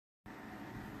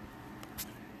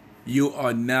You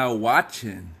are now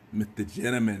watching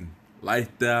MrGentleman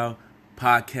Lifestyle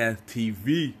Podcast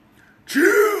TV.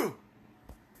 Chill!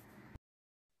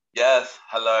 Yes,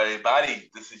 hello everybody.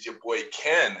 This is your boy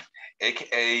Ken,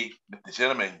 aka Mr.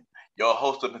 Gentleman, your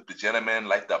host of Mr. Gentleman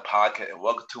Lifestyle Podcast, and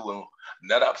welcome to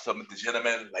another episode of Mr.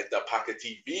 Gentleman Lifestyle Podcast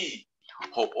TV.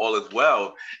 Hope all is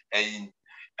well. And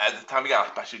at this time, we got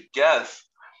a special guest.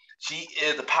 She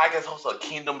is the podcast host of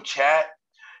Kingdom Chat.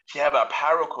 She have an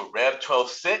apparel called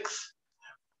Rev12Six.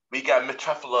 We got Miss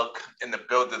Treflook in the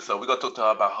building, so we're gonna talk to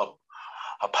her about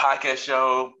her podcast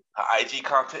show, her IG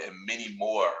content, and many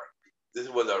more. This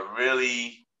was a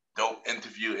really dope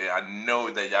interview, and I know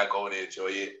that y'all going to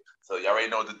enjoy it. So y'all already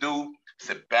know what to do.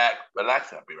 Sit back, relax,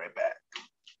 and I'll be right back.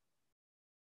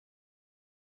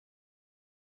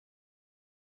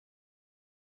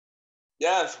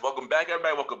 Yes, welcome back,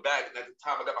 everybody. Welcome back. At the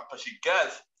time, I got my special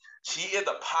guest. She is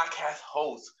a podcast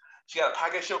host. She got a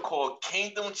podcast show called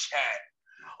Kingdom Chat.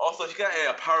 Also, she got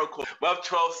a apparel called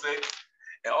Rev12Six.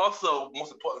 And also,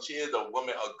 most important, she is a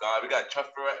woman of God. We got Trevor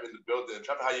in the building.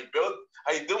 Trevor, how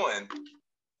you doing?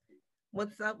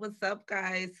 What's up? What's up,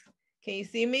 guys? Can you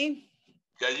see me?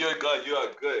 Yeah, you're good. You are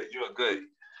good. You are good.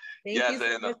 Thank you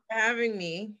so much for having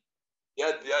me.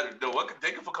 Yeah.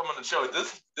 Thank you for coming on the show.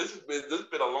 This has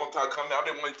been a long time coming. I've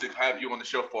been wanting to have you on the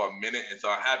show for a minute, and so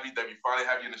I'm happy that we finally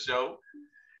have you on the show.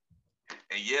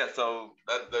 And yeah, so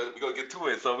we're gonna get to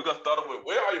it. So we're gonna start off with,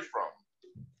 where are you from?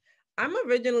 I'm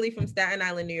originally from Staten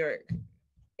Island, New York,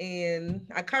 and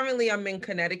I'm in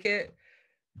Connecticut.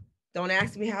 Don't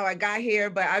ask me how I got here,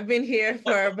 but I've been here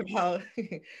for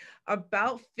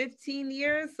about 15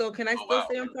 years. So can I still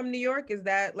say I'm from New York? Is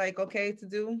that like okay to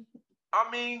do? I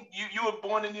mean, you were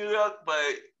born in New York,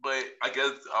 but I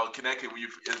guess Connecticut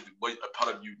is a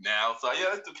part of you now. So yeah,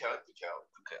 let's do count.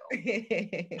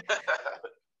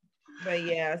 But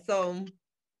yeah, so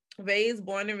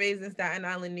born and raised in Staten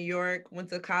Island, New York, went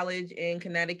to college in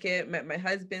Connecticut, met my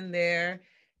husband there,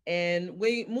 and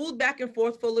we moved back and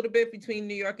forth for a little bit between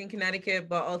New York and Connecticut,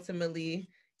 but ultimately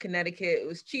Connecticut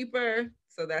was cheaper,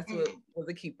 so that's what was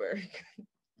a keeper.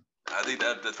 I think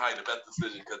that's probably the best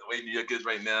decision, because the way New York is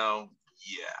right now,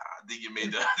 yeah, I think you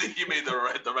made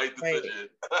the right decision.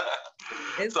 Right.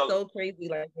 It's so crazy,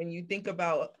 like when you think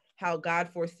about how God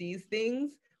foresees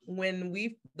things. When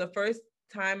the first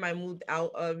time I moved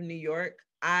out of New York,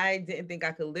 I didn't think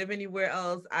I could live anywhere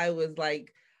else. I was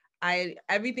like,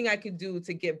 everything I could do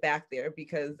to get back there,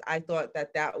 because I thought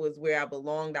that was where I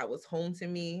belonged. That was home to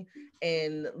me.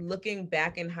 And looking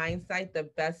back in hindsight, the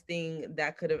best thing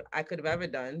that I could have ever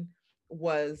done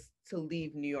was to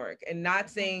leave New York. And not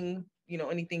saying,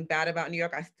 anything bad about New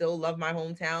York. I still love my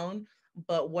hometown,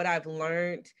 but what I've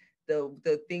learned,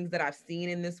 the things that I've seen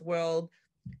in this world,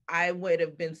 I would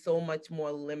have been so much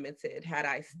more limited had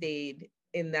I stayed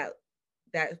in that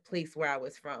place where I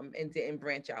was from and didn't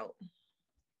branch out.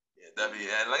 Yeah, definitely.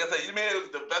 And like I said, you made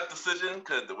the best decision,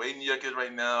 because the way New York is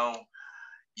right now,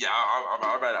 yeah,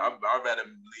 I'd rather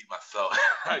leave myself.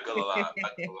 I'm gonna lie.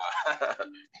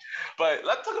 But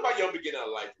let's talk about your beginning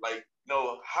of life. Like,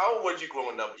 how was you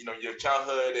growing up? Your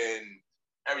childhood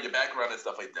and your background and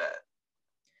stuff like that.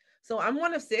 So I'm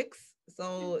one of six.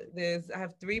 So I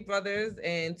have 3 brothers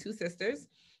and 2 sisters,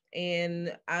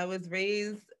 and I was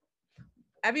raised.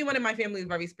 Everyone in my family is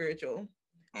very spiritual.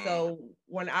 So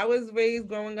when I was raised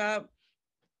growing up,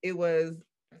 it was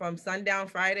from sundown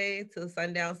Friday to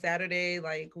sundown Saturday.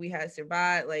 Like we had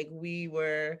Shabbat, like we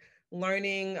were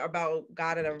learning about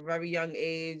God at a very young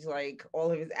age, like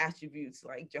all of his attributes,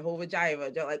 like Jehovah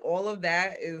Jireh, like all of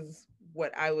that is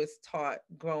what I was taught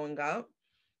growing up.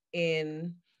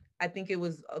 And I think it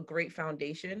was a great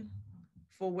foundation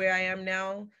for where I am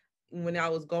now. When I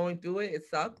was going through it, it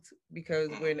sucked, because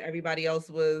when everybody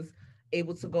else was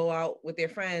able to go out with their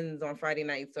friends on Friday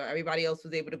nights, or everybody else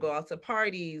was able to go out to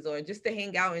parties or just to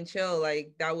hang out and chill,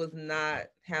 like that was not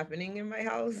happening in my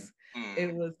house.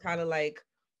 It was kind of like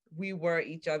we were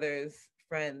each other's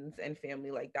friends and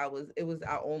family. Like it was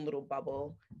our own little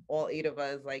bubble. All 8 of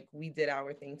us, like we did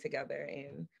our thing together,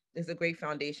 and it's a great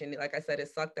foundation. Like I said, it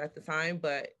sucked at the time,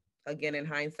 but again, in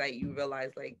hindsight, you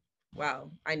realize like, wow,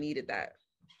 I needed that.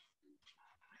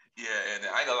 Yeah, and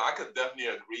I could definitely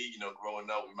agree.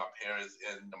 Growing up with my parents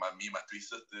and me and my 3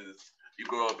 sisters, you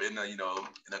grow up in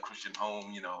a Christian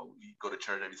home. You go to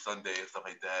church every Sunday and stuff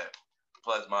like that.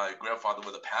 Plus, my grandfather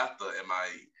was a pastor, and my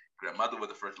grandmother was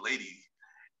the first lady.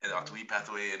 And after he passed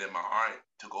away, and then my aunt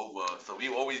took over, so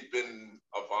we've always been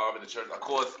involved in the church. Of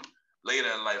course, later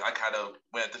in life, I kind of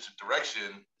went a different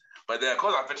direction, but then of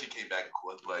course I eventually came back, of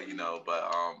course. But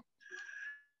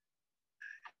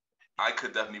I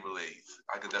could definitely relate.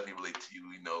 I could definitely relate to you,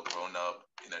 growing up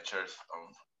in a church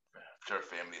church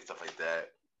family and stuff like that,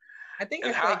 I think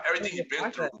and it's how like part everything of the you've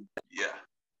been through. process. Yeah,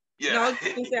 No, yeah, I was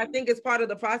just gonna say, I think it's part of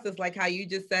the process, like how you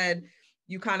just said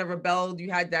you kind of rebelled.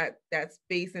 You had that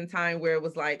space and time where it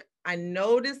was like, I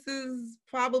know this is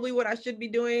probably what I should be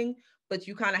doing, but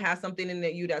you kind of have something in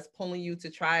you that's pulling you to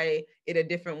try it a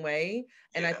different way.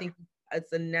 And I yeah, think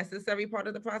it's a necessary part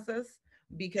of the process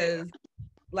yeah, because,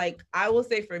 like, I will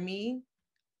say for me,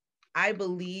 I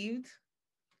believed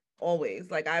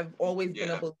always, like, I've always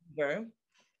been a yeah, believer.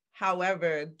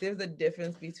 However, there's a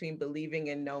difference between believing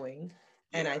and knowing.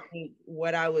 And yeah. I think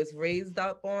what I was raised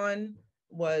up on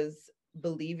was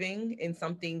believing in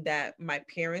something that my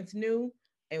parents knew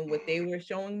and what they Mm, were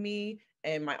showing me.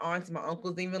 And my aunts, my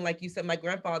uncles, even like you said, my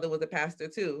grandfather was a pastor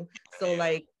too. So, yeah.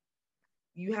 like,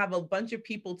 you have a bunch of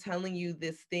people telling you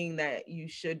this thing that you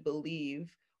should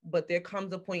believe, but there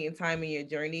comes a point in time in your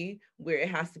journey where it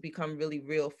has to become really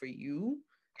real for you.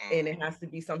 And it Mm, has to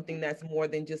be something that's more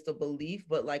than just a belief,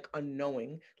 but like a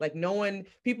knowing. Like knowing,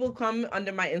 people come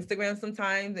under my Instagram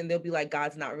sometimes and they'll be like,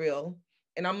 God's not real.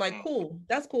 And I'm like, mm, cool,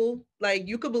 that's cool. Like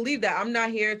you could believe that. I'm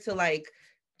not here to like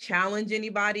challenge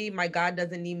anybody. My God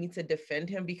doesn't need me to defend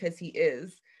him because he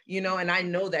is, and I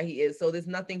know that he is. So there's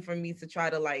nothing for me to try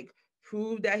to like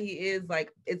prove that he is.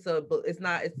 Like it's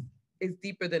not, it's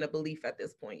deeper than a belief at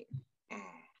this point. mm.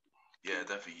 Yeah,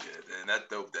 definitely. Yeah. And that's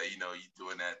dope that you're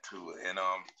doing that too. And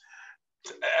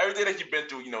everything that you've been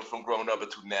through, from growing up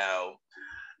until now,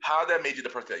 how that made you the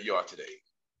person that you are today.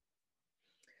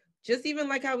 Just even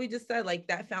like how we just said, like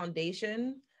that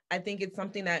foundation, I think it's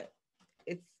something that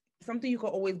it's something you can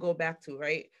always go back to,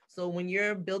 right? So when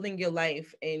you're building your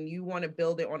life and you want to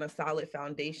build it on a solid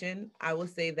foundation, I would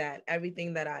say that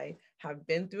everything that I have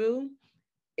been through,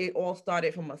 it all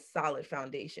started from a solid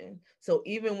foundation. So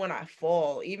even when I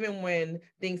fall, even when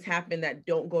things happen that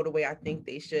don't go the way I think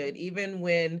they should, even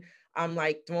when I'm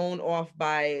like thrown off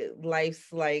by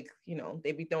life's, like,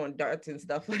 they be throwing darts and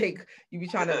stuff, like you be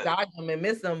trying to dodge them and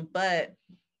miss them, but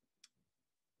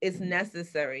it's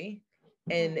necessary.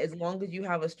 And as long as you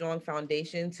have a strong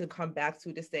foundation to come back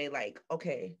to say like,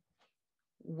 okay,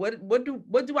 what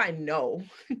do I know?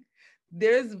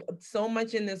 There's so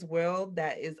much in this world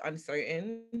that is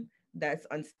uncertain, that's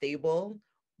unstable.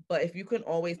 But if you can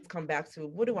always come back to,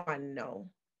 what do I know?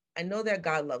 I know that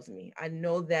God loves me. I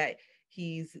know that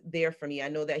he's there for me. I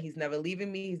know that he's never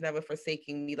leaving me. He's never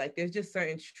forsaking me. Like there's just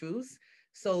certain truths.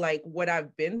 So like what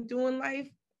I've been through in life,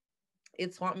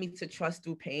 it taught me to trust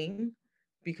through pain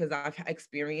because I've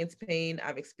experienced pain.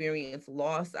 I've experienced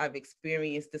loss. I've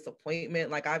experienced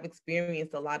disappointment. Like I've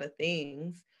experienced a lot of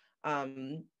things.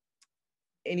 Um,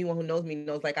 Anyone who knows me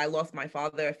knows like I lost my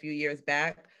father a few years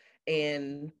back,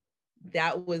 and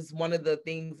that was one of the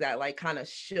things that like kind of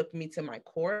shook me to my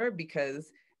core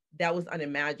because that was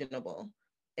unimaginable.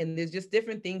 And there's just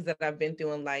different things that I've been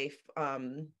through in life,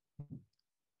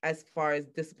 as far as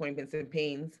disappointments and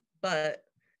pains, but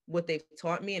what they've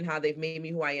taught me and how they've made me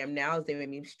who I am now is they made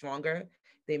me stronger.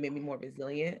 They made me more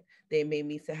resilient. They made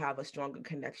me to have a stronger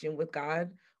connection with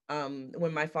God.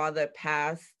 When my father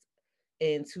passed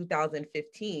in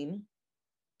 2015,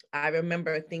 I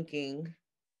remember thinking,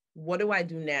 what do I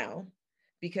do now?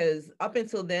 Because up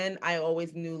until then, I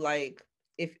always knew like,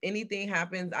 if anything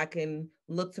happens, I can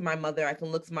look to my mother, I can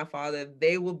look to my father.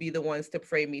 They will be the ones to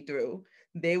pray me through.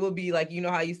 They will be like,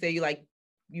 how you say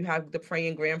you have the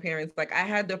praying grandparents. Like I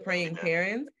had the praying Yeah.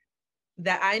 parents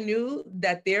that I knew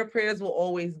that their prayers will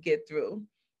always get through.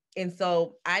 And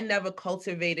so I never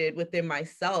cultivated within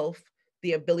myself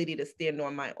the ability to stand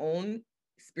on my own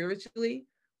spiritually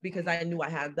because I knew I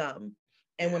had them.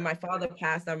 And when Yeah. my father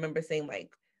passed, I remember saying,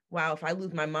 like, wow, if I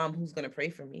lose my mom, who's going to pray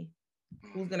for me?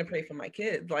 Who's going to pray for my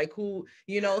kids? Like, who,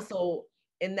 Yeah. so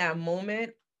in that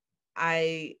moment,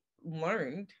 I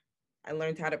learned. I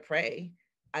learned how to pray.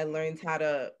 I learned how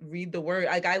to read the word.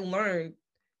 Like, I learned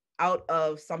out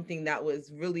of something that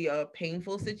was really a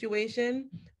painful situation,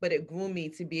 but it grew me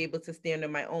to be able to stand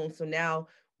on my own. So now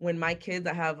when my kids,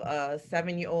 I have a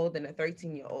 7-year-old and a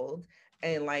 13-year-old,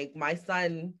 and like my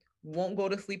son won't go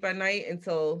to sleep at night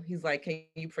until he's like, can you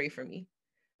pray for me?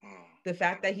 The fact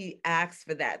that he asks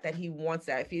for that, that he wants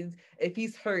that, if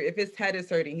he's hurt, if his head is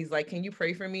hurting, he's like, can you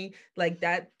pray for me? Like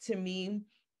that to me,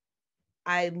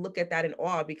 I look at that in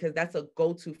awe because that's a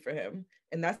go-to for him.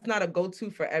 And that's not a go-to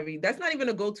for that's not even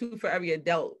a go-to for every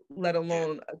adult, let Yeah.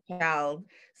 alone a child.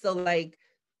 So like,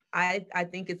 I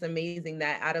think it's amazing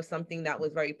that out of something that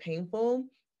was very painful,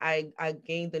 I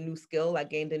gained a new skill, I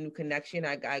gained a new connection,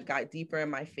 I got deeper in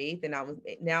my faith, and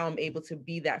now I'm able to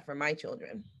be that for my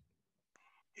children.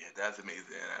 Yeah, that's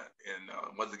amazing. And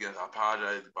once again, I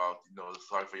apologize about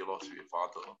sorry for your loss of your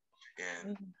father. And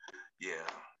Mhm. yeah,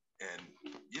 and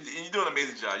you're doing an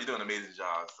amazing job. You're doing an amazing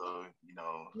job. So,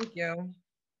 Thank you.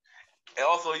 And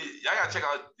also, y'all gotta check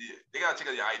out. They gotta check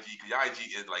out your IG because your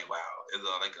IG is like wow. It's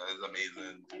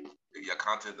amazing. Your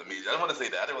content is amazing. I didn't want to say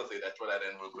that. I didn't want to say that. Throw that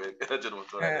in real quick. I just want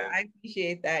to throw that in. I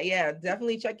appreciate that. Yeah,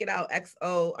 definitely check it out.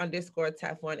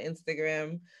 XO_Teph on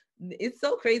Instagram. It's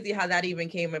so crazy how that even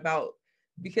came about.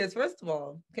 Because first of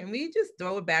all, can we just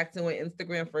throw it back to when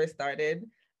Instagram first started?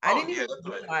 I didn't even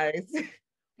realize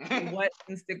what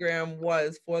Instagram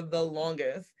was for the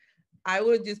longest. I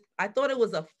thought it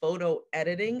was a photo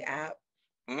editing app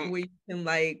where you can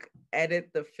like edit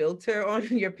the filter on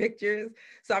your pictures.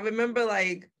 So I remember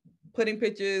like putting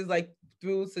pictures like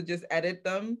through to just edit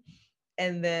them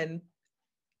and then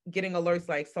getting alerts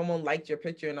like someone liked your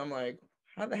picture and I'm like,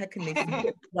 how the heck can they see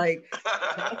it? Like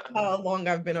that's how long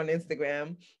I've been on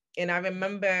Instagram. And I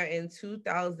remember in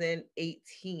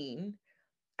 2018,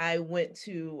 I went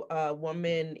to a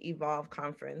Woman Evolve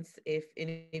conference. If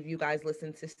any of you guys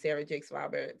listen to Sarah Jakes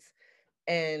Roberts,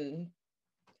 and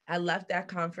I left that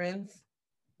conference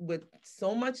with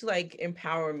so much like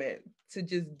empowerment to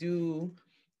just do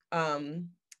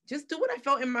what I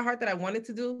felt in my heart that I wanted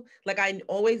to do. Like I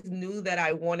always knew that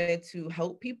I wanted to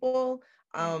help people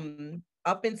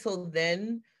up until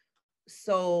then.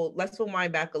 So let's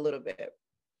rewind back a little bit.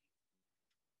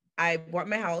 I bought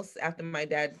my house after my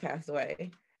dad passed away.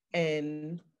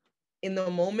 And in the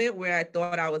moment where I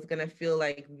thought I was gonna feel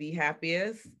like the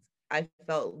happiest, I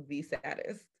felt the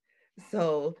saddest.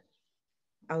 So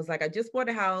I was like, I just bought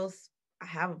a house. I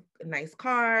have a nice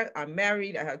car. I'm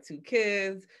married. I have 2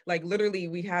 kids. Like literally,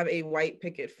 we have a white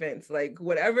picket fence. Like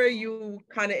whatever you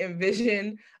kind of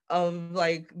envision of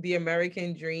like the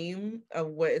American dream of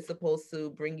what is supposed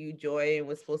to bring you joy and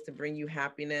what's supposed to bring you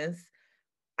happiness.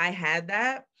 I had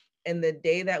that. And the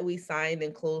day that we signed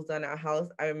and closed on our house,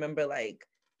 I remember like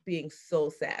being so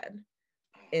sad.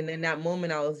 And in that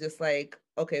moment, I was just like,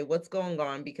 okay, what's going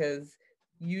on? Because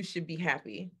you should be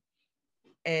happy.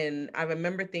 And I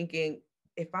remember thinking,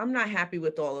 if I'm not happy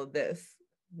with all of this,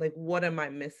 like, what am I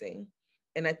missing?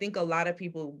 And I think a lot of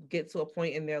people get to a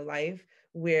point in their life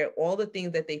where all the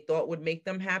things that they thought would make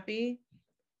them happy,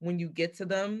 when you get to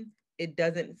them,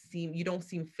 you don't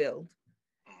seem filled.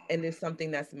 And there's something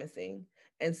that's missing.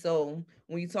 And so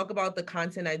when you talk about the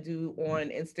content I do on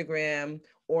Instagram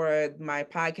or my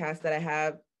podcast that I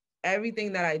have,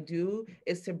 everything that I do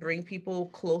is to bring people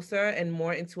closer and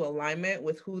more into alignment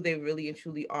with who they really and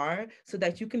truly are so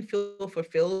that you can feel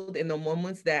fulfilled in the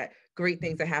moments that great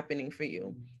things are happening for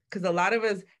you. Because a lot of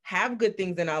us have good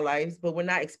things in our lives, but we're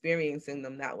not experiencing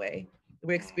them that way.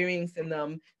 We're experiencing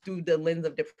them through the lens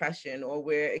of depression, or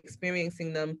we're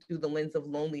experiencing them through the lens of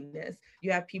loneliness.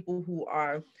 You have people who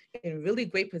are in really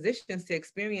great positions to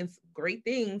experience great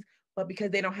things, but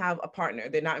because they don't have a partner,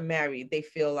 they're not married, they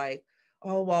feel like,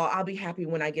 oh, well, I'll be happy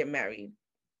when I get married.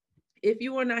 If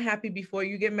you are not happy before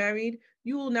you get married,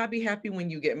 you will not be happy when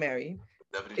you get married.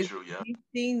 Definitely true, yeah.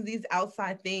 These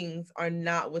outside things are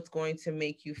not what's going to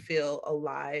make you feel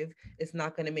alive. It's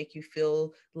not going to make you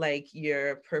feel like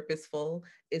you're purposeful.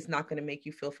 It's not going to make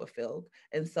you feel fulfilled.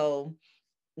 And so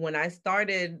when I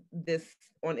started this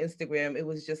on Instagram, it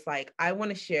was just like, I want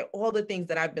to share all the things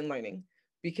that I've been learning.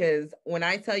 Because when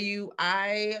I tell you,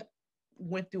 I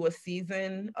went through a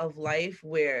season of life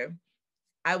where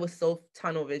I was so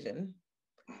tunnel vision.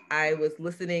 I was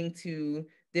listening to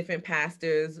different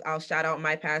pastors. I'll shout out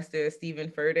my pastor, Stephen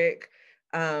Furtick.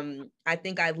 I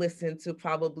think I listened to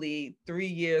probably 3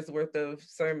 years worth of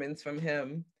sermons from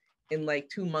him in like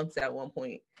 2 months at one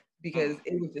point, because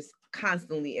it was just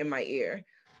constantly in my ear,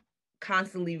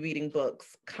 constantly reading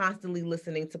books, constantly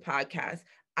listening to podcasts.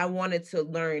 I wanted to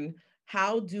learn,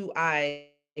 how do I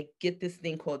get this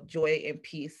thing called joy and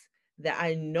peace that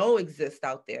I know exists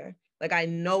out there? Like I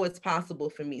know it's possible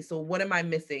for me. So what am I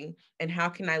missing? And how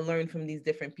can I learn from these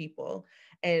different people?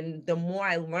 And the more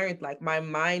I learned, like my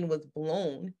mind was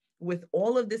blown with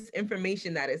all of this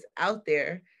information that is out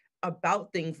there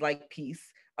about things like peace,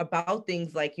 about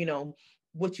things like,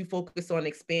 what you focus on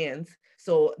expands.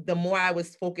 So the more I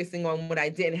was focusing on what I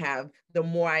didn't have, the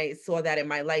more I saw that in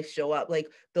my life show up, like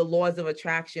the laws of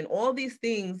attraction, all these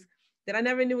things that I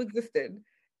never knew existed.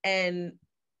 And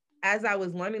as I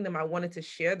was learning them, I wanted to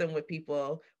share them with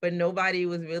people, but nobody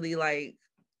was really like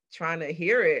trying to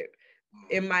hear it.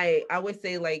 I would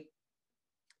say like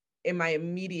in my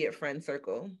immediate friend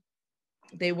circle,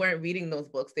 they weren't reading those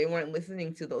books. They weren't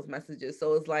listening to those messages.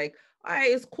 So it's like, all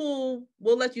right, it's cool.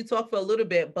 We'll let you talk for a little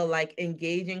bit, but like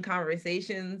engaging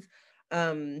conversations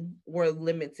were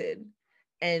limited.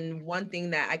 And one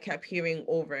thing that I kept hearing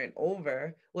over and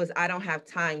over was, I don't have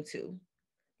time to.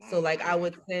 So like I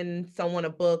would send someone a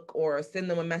book or send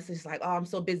them a message like, oh, I'm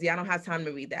so busy. I don't have time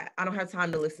to read that. I don't have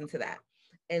time to listen to that.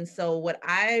 And so what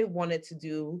I wanted to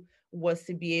do was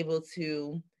to be able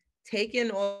to take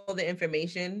in all the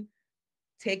information,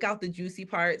 take out the juicy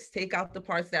parts, take out the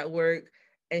parts that work,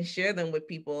 and share them with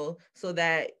people so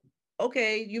that,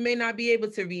 okay, you may not be able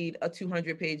to read a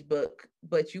 200-page book,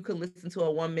 but you could listen to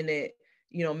a 1 minute,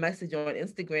 message on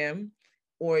Instagram,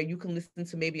 or you can listen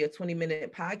to maybe a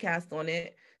 20-minute podcast on it.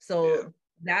 Yeah. So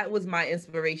that was my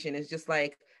inspiration. It's just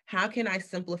like, how can I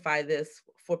simplify this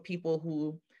for people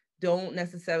who don't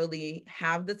necessarily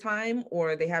have the time,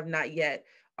 or they have not yet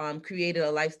created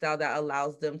a lifestyle that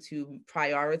allows them to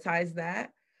prioritize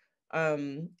that,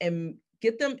 and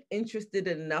get them interested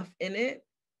enough in it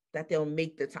that they'll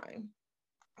make the time.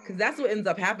 Because that's what ends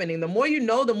up happening. The more you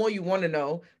know, the more you want to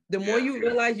know, the more Yeah. you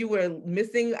realize you were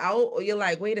missing out, or you're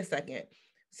like, wait a second.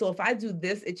 So if I do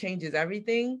this, it changes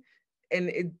everything. And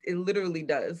it literally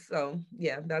does. So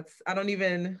yeah,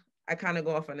 I kind of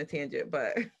go off on a tangent,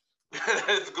 but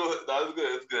That's good. That's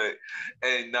good. It's good.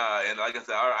 And and like I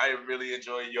said, I really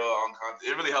enjoy your content.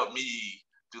 It really helped me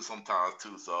do sometimes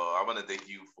too. So I want to thank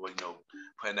you for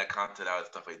putting that content out and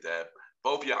stuff like that.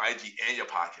 Both your IG and your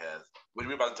podcast.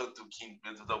 We're about to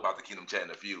talk about the Kingdom Chat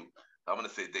in a few. I want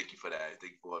to say thank you for that.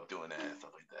 Thank you for doing that and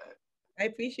stuff like that. I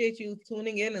appreciate you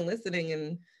tuning in and listening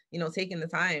and, taking the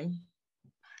time.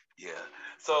 Yeah.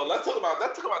 So let's talk about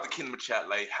the Kingdom Chat.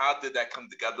 Like, how did that come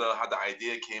together? How the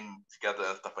idea came together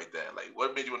and stuff like that. Like,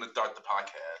 what made you want to start the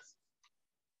podcast?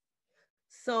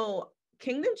 So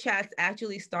Kingdom Chats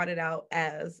actually started out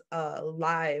as a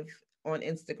live on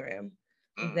Instagram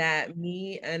Mm, that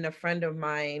me and a friend of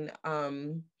mine,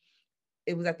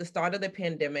 it was at the start of the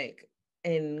pandemic,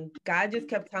 and God just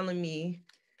kept telling me,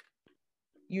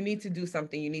 you need to do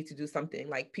something. You need to do something.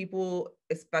 Like, people,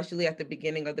 especially at the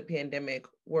beginning of the pandemic,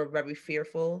 were very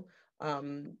fearful.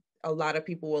 A lot of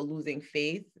people were losing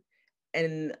faith,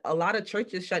 and a lot of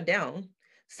churches shut down.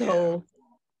 yeah. So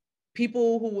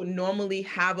people who would normally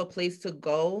have a place to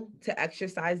go to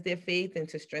exercise their faith and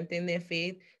to strengthen their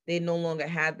faith, they no longer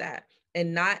had that.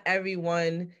 And not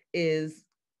everyone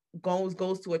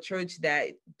goes to a church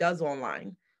that does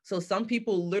online. So some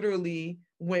people literally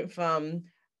went from,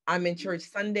 I'm in church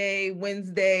Sunday,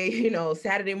 Wednesday,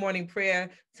 Saturday morning prayer,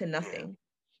 to Yeah. nothing.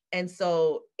 And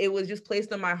so it was just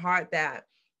placed on my heart that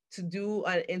to do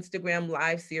an Instagram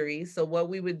live series. So what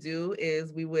we would do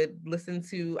is we would listen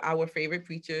to our favorite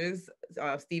preachers,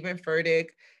 Stephen Furtick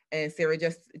and Sarah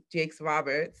Jakes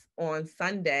Roberts on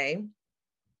Sunday.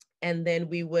 And then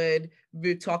we would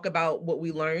talk about what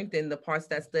we learned and the parts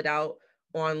that stood out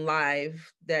on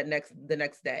live the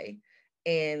next day.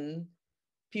 And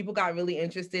people got really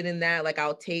interested in that. Like,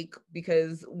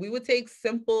 because we would take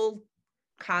simple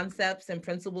concepts and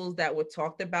principles that were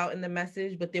talked about in the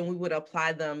message, but then we would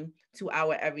apply them to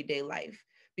our everyday life.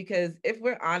 Because if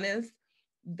we're honest,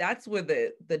 that's where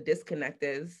the disconnect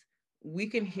is. We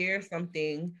can hear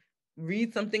something,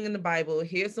 read something in the Bible,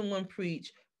 hear someone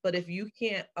preach, but if you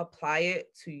can't apply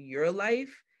it to your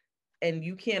life, and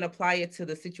you can't apply it to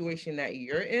the situation that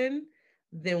you're in,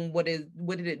 then what did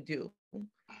it do?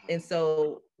 And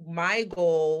so my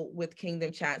goal with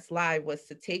Kingdom Chats Live was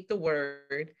to take the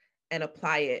word and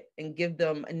apply it and give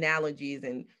them analogies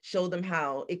and show them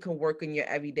how it can work in your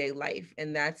everyday life.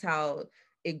 And that's how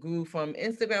it grew from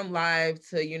Instagram Live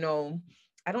to,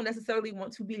 I don't necessarily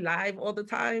want to be live all the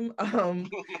time. And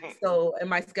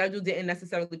my schedule didn't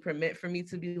necessarily permit for me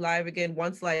to be live again.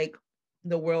 Once like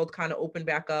the world kind of opened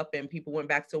back up and people went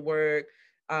back to work,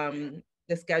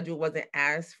 the schedule wasn't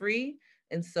as free.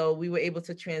 And so we were able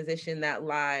to transition that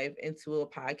live into a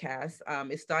podcast.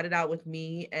 It started out with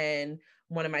me and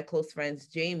one of my close friends,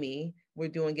 Jamie. We're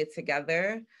doing it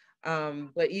together.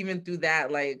 But even through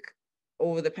that, like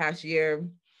over the past year,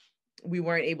 we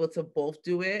weren't able to both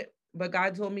do it. But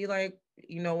God told me, like,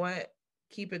 you know what?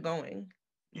 Keep it going.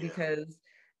 Yeah. Because,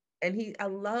 and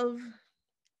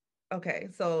okay,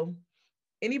 so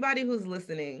anybody who's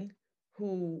listening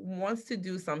who wants to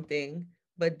do something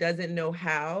but doesn't know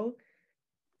how,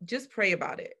 just pray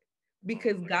about it,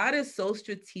 because God is so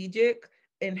strategic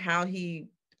in how he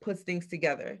puts things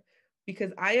together.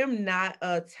 Because I am not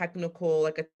a tech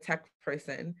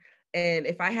person. And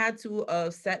if I had to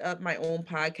set up my own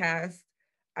podcast,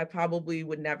 I probably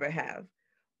would never have.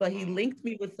 But he linked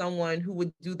me with someone who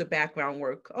would do the background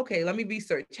work. Okay, let me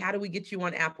research. How do we get you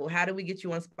on Apple? How do we get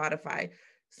you on Spotify?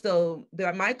 So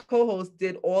my co-host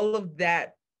did all of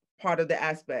that part of the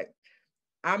aspect.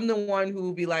 I'm the one who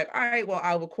will be like, all right, well,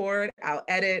 I'll record, I'll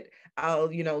edit, I'll,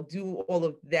 do all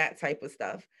of that type of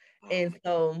stuff. And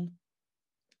so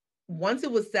once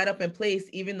it was set up in place,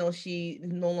 even though she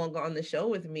is no longer on the show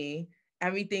with me,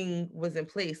 everything was in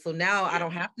place. So now I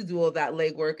don't have to do all that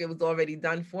legwork. It was already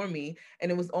done for me. And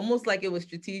it was almost like it was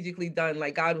strategically done.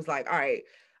 Like God was like, all right,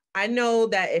 I know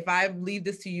that if I leave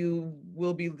this to you,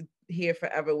 we'll be here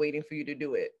forever waiting for you to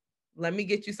do it. Let me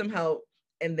get you some help.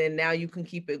 And then now you can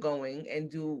keep it going and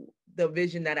do the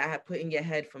vision that I had put in your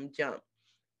head from jump.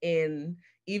 And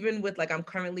even with like, I'm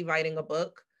currently writing a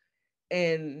book,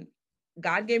 and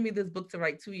God gave me this book to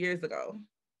write 2 years ago.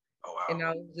 Oh wow. And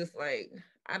I was just like,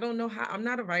 I don't know how, I'm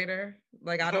not a writer.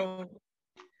 Like, I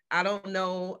don't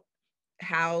know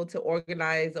how to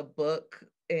organize a book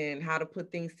and how to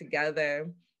put things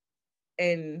together.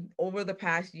 And over the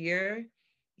past year,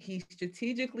 he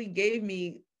strategically gave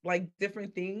me like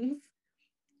different things.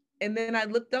 And then I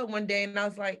looked up one day and I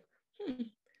was like,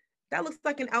 that looks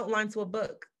like an outline to a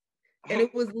book. And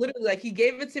it was literally like he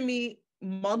gave it to me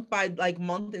month by like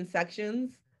month in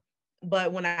sections.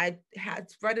 But when I had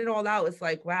spread it all out, it's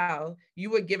like, wow, you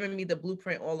were giving me the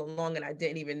blueprint all along and I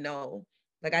didn't even know.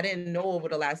 Like, I didn't know over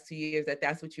the last 2 years that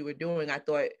that's what you were doing. I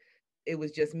thought it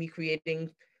was just me creating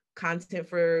content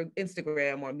for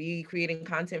Instagram or me creating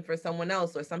content for someone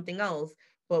else or something else.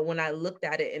 But when I looked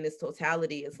at it in its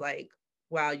totality, it's like,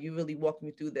 wow, you really walked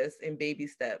me through this in baby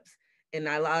steps. And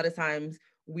a lot of times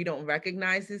we don't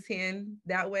recognize his hand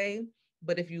that way.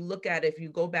 But if you look at it, if you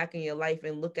go back in your life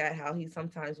and look at how he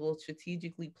sometimes will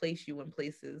strategically place you in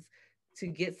places to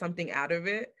get something out of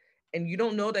it, and you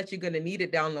don't know that you're going to need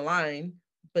it down the line,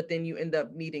 but then you end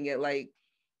up needing it. Like,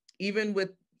 even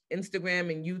with Instagram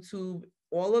and YouTube,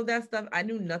 all of that stuff, I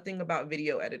knew nothing about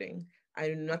video editing. I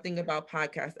knew nothing about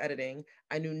podcast editing.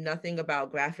 I knew nothing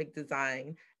about graphic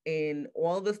design. And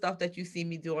all the stuff that you see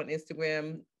me do on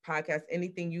Instagram, podcast,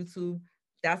 anything, YouTube,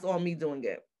 that's all me doing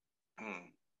it.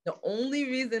 The only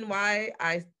reason why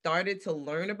I started to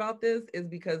learn about this is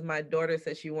because my daughter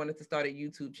said she wanted to start a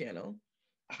YouTube channel.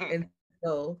 And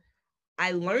so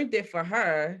I learned it for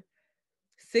her.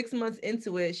 6 months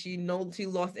into it, she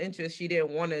lost interest. She didn't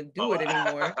want to do it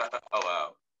anymore. Oh,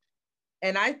 wow.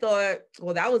 And I thought,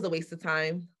 well, that was a waste of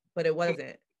time, but it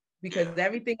wasn't, because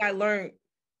everything I learned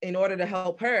in order to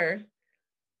help her,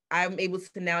 I'm able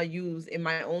to now use in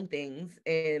my own things.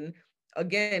 And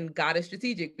again, God is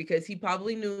strategic, because he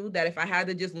probably knew that if I had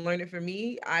to just learn it for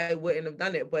me, I wouldn't have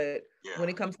done it. But when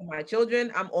it comes to my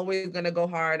children, I'm always going to go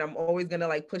hard. I'm always going to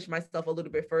like push myself a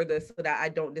little bit further so that I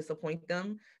don't disappoint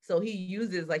them. So he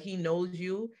uses, like, he knows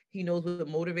you, he knows what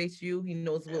motivates you, he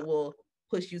knows what will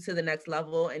push you to the next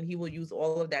level, and he will use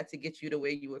all of that to get you to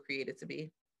where you were created to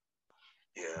be.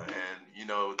 Yeah, and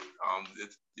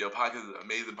it's your podcast is an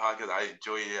amazing podcast. I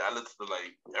enjoy it. I listen to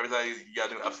like every time you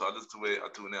got a new episode, I listen to it. I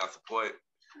tune in, I support.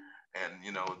 And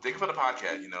thank you for the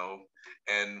podcast.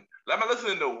 And let me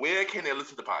listen to where can they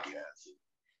listen to the podcast?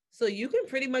 So you can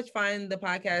pretty much find the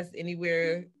podcast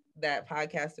anywhere that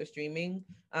podcasts are streaming.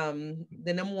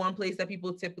 The number one place that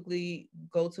people typically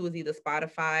go to is either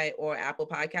Spotify or Apple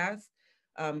Podcasts.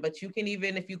 But you can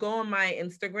even, if you go on my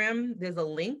Instagram, there's a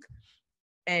link,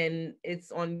 and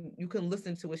it's on, you can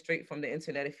listen to it straight from the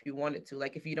internet if you wanted to,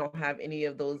 like if you don't have any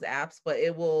of those apps, but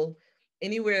it will,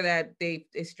 anywhere that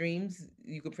it streams,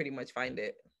 you can pretty much find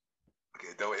it.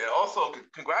 Okay, though, and also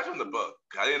congrats on the book.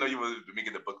 I didn't know you were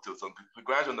making the book too, so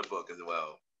congrats on the book as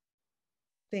well.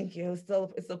 Thank you.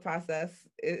 It's a process.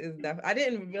 It is I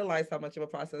didn't realize how much of a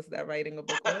process that writing a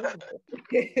book was.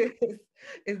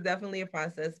 It's definitely a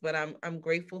process, but I'm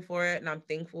grateful for it, and I'm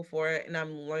thankful for it, and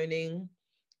I'm learning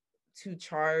to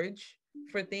charge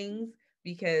for things,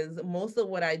 because most of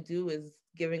what I do is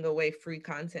giving away free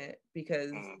content,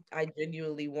 because I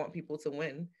genuinely want people to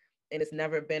win. And it's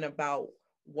never been about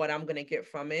what I'm going to get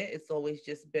from it. It's always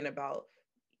just been about,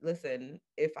 listen,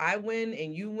 if I win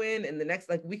and you win, and the next,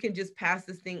 like, we can just pass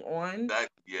this thing on,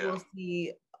 we'll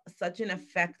see such an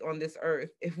effect on this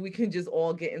earth if we can just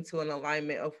all get into an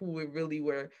alignment of who we really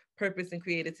were purposed and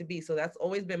created to be. So that's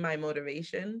always been my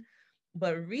motivation.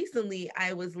 But recently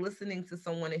I was listening to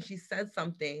someone and she said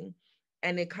something,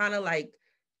 and it kind of like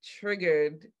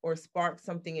triggered or sparked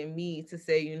something in me to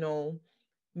say,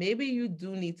 maybe you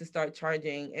do need to start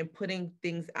charging and putting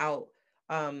things out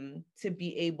to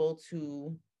be able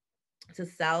to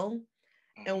sell.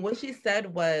 And what she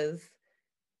said was,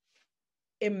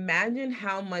 imagine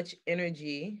how much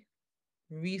energy,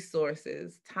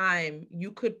 resources, time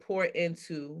you could pour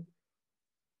into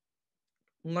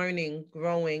learning,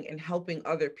 growing, and helping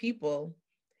other people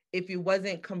if you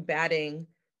wasn't combating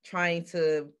trying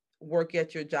to work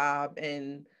at your job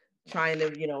and trying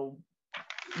to,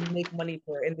 make money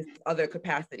for in this other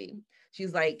capacity.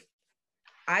 She's like,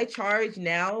 I charge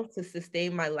now to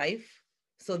sustain my life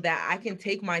so that I can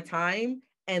take my time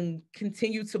and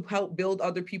continue to help build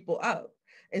other people up.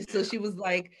 And so she was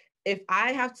like, if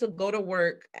I have to go to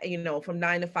work, from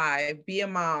 9 to 5, be a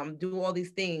mom, do all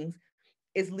these things,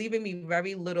 it's leaving me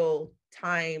very little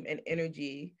time and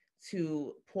energy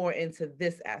to pour into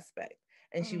this aspect.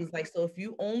 And she was like, so if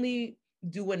you only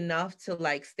do enough to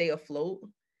like stay afloat,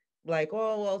 like,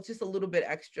 oh, well, just a little bit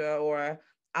extra, or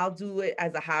I'll do it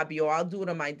as a hobby, or I'll do it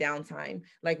on my downtime.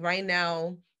 Like right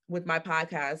now with my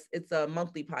podcast, it's a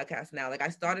monthly podcast now. Like I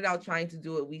started out trying to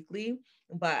do it weekly,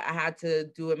 but I had to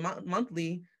do it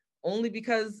monthly only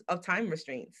because of time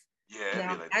restraints. Yeah,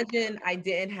 Now, like, imagine I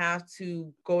didn't have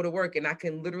to go to work and I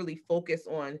can literally focus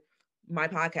on my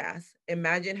podcast.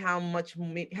 Imagine how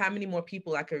many more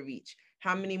people I could reach,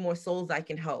 how many more souls I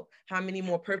can help, how many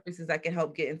more purposes I can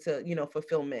help get into,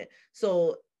 fulfillment.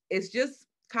 So it's just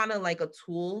kind of like a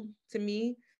tool to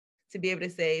me to be able to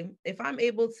say, if I'm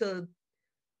able to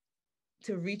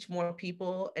reach more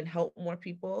people and help more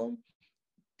people,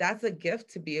 that's a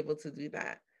gift to be able to do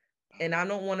that. And I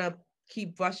don't want to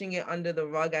keep brushing it under the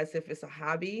rug as if it's a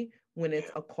hobby when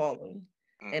it's a calling.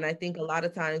 And I think a lot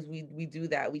of times we do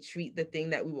that. We treat the thing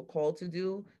that we were called to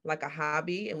do like a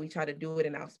hobby, and we try to do it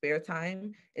in our spare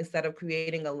time instead of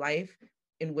creating a life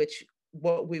in which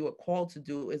what we were called to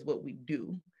do is what we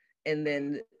do. And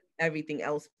then everything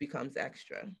else becomes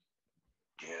extra.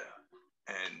 Yeah.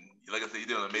 And like I said, you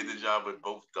did an amazing job with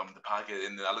both the podcast,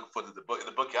 and I look forward to the book. Is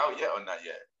the book out yet or not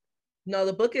yet? No,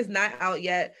 the book is not out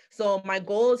yet. So my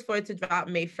goal is for it to drop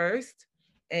May 1st.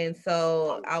 And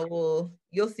so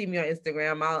you'll see me on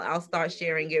Instagram. I'll start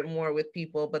sharing it more with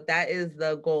people, but that is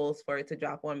the goals for it to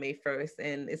drop on May 1st.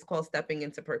 And it's called Stepping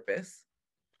into Purpose.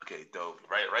 Okay, dope.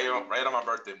 Right on my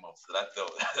birthday month. So that's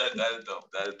dope. That is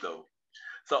dope. That is dope.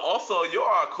 So also, you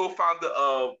are a co-founder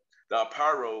of the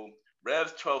Apparel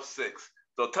Rev12Six.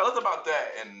 So tell us about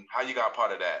that and how you got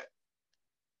part of that.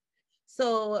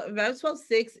 So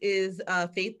Rev12Six is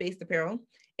faith-based apparel.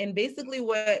 And basically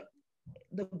what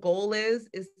the goal is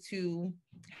to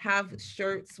have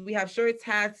shirts. We have shirts,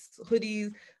 hats,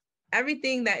 hoodies,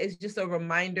 everything that is just a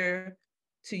reminder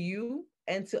to you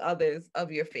and to others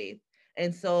of your faith.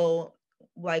 And so,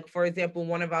 like, for example,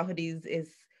 one of our hoodies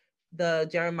is the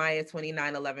Jeremiah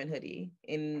 29:11 hoodie.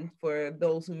 And for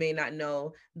those who may not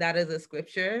know, that is a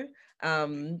scripture.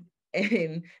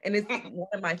 And it's one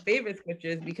of my favorite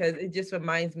scriptures because it just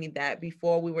reminds me that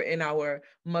before we were in our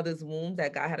mother's womb,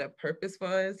 that God had a purpose for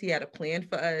us. He had a plan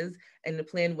for us, and the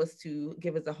plan was to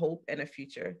give us a hope and a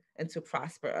future and to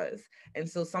prosper us. And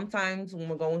so sometimes when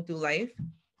we're going through life,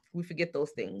 we forget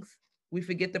those things. We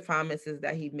forget the promises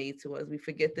that he made to us. We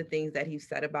forget the things that he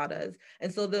said about us.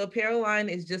 And so the apparel line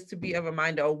is just to be a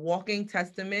reminder, a walking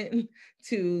testament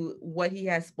to what he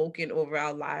has spoken over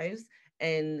our lives.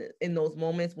 And in those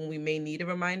moments when we may need a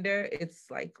reminder, it's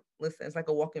like, listen, it's like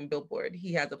a walking billboard.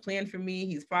 He has a plan for me.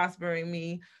 He's prospering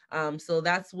me. So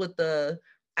that's what the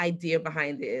idea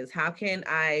behind it is. How can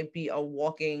I be a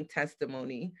walking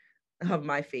testimony of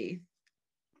my faith?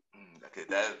 Okay,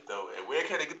 that's dope. And where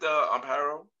can they get the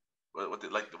apparel? What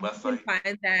like the website? You can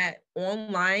find that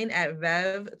online at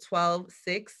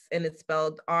Rev12Six, and it's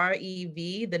spelled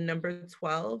REV, the number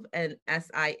 12, and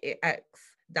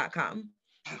SIX.com.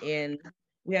 And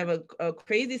we have a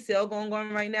crazy sale going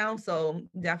on right now. So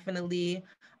definitely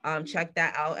check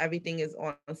that out. Everything is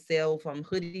on sale, from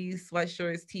hoodies,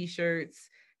 sweatshirts, t-shirts,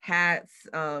 hats,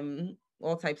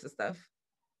 all types of stuff.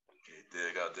 There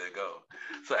you go.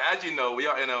 So as you know, we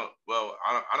are in I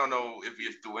don't know if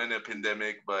we're still in a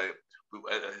pandemic, but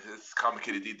it's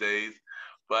complicated these days.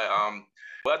 But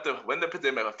when the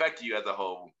pandemic affected you as a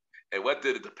whole, and what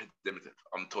did the pandemic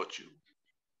taught you?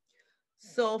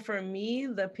 So for me,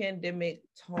 the pandemic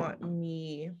taught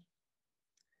me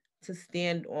to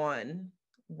stand on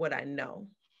what I know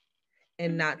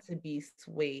and not to be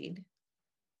swayed.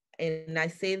 And I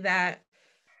say that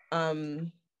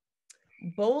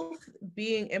both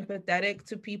being empathetic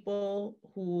to people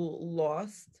who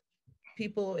lost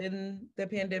people in the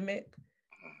pandemic,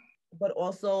 but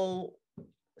also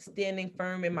standing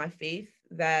firm in my faith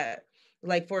that,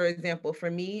 like, for example,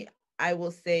 for me, I will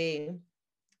say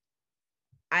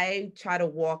I try to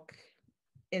walk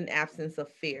in absence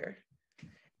of fear.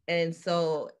 And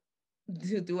so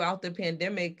throughout the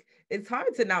pandemic, it's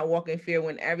hard to not walk in fear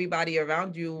when everybody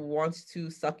around you wants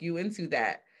to suck you into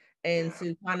that. And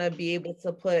to kind of be able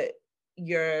to put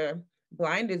your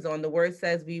blinders on. The word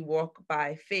says we walk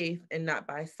by faith and not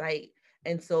by sight.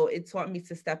 And so it taught me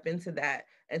to step into that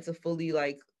and to fully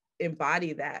like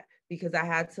embody that, because I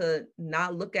had to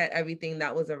not look at everything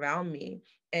that was around me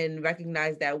and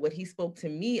recognize that what he spoke to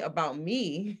me about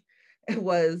me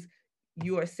was,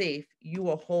 you are safe,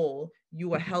 you are whole,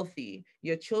 you are healthy,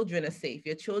 your children are safe,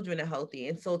 your children are healthy.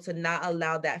 And so to not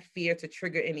allow that fear to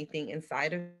trigger anything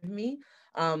inside of me,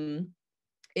 um,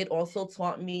 it also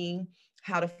taught me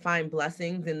how to find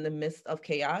blessings in the midst of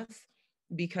chaos,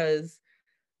 because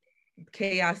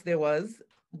chaos there was,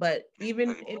 but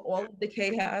even in all of the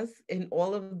chaos, in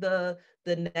all of the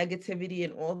negativity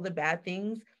and all the bad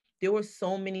things, there were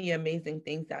so many amazing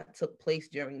things that took place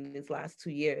during these last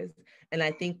 2 years. And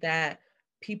I think that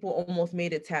people almost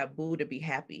made it taboo to be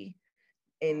happy,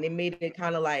 and they made it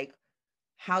kind of like,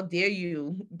 how dare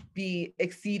you be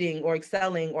exceeding or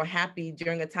excelling or happy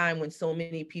during a time when so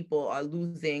many people are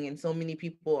losing and so many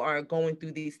people are going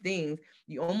through these things.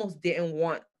 You almost didn't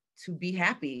want to be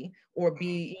happy or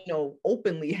be,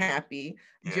 openly happy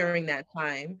Yeah. during that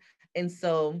time. And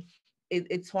so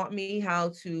it taught me how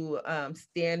to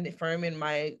stand firm in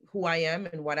my who I am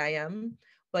and what I am.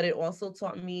 But it also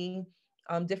taught me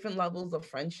different levels of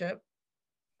friendship.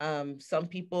 Some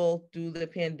people through the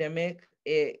pandemic,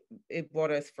 it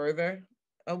brought us further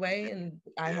away, and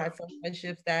I Yeah. had some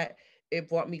friendships that it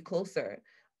brought me closer.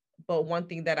 But one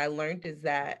thing that I learned is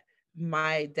that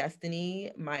my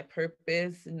destiny, my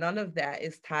purpose, none of that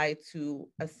is tied to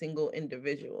a single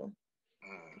individual.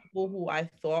 Mm. People who I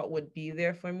thought would be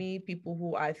there for me, people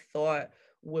who I thought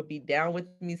would be down with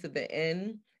me to the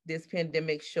end, this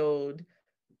pandemic showed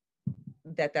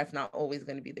that that's not always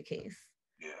going to be the case.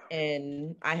 Yeah.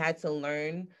 And I had to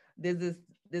learn. There's this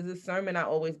there's a sermon I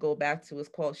always go back to. It's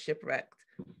called Shipwrecked,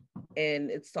 and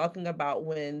it's talking about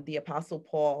when the Apostle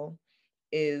Paul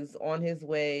is on his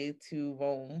way to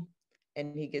Rome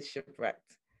and he gets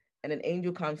shipwrecked, and an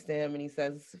angel comes to him and he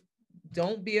says,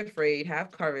 "Don't be afraid.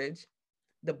 Have courage.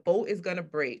 The boat is gonna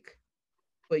break,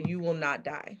 but you will not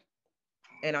die.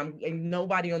 And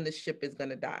nobody on the ship is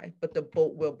gonna die, but the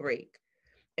boat will break."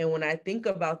 And when I think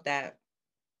about that,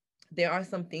 there are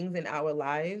some things in our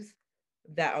lives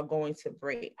that are going to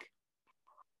break.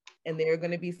 And there are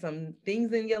going to be some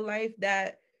things in your life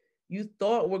that you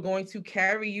thought were going to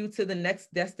carry you to the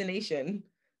next destination.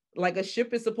 Like a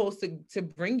ship is supposed to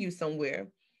bring you somewhere.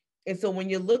 And so when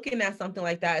you're looking at something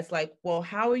like that, it's like, well,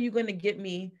 how are you going to get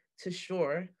me to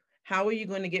shore? How are you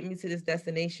going to get me to this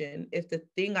destination if the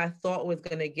thing I thought was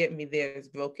going to get me there is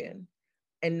broken?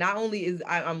 And not only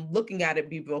I'm looking at it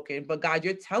be broken, but God,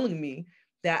 you're telling me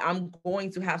that I'm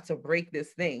going to have to break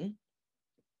this thing.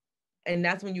 And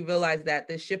that's when you realize that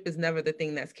the ship is never the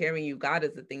thing that's carrying you. God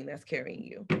is the thing that's carrying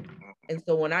you. And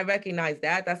so when I recognize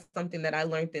that, that's something that I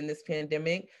learned in this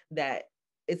pandemic, that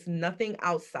it's nothing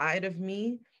outside of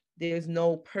me. There's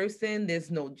no person, there's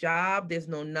no job, there's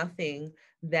no nothing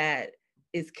that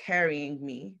is carrying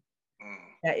me. Mm.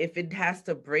 That if it has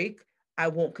to break, I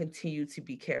won't continue to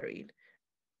be carried.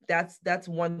 That's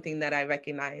one thing that I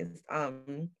recognized.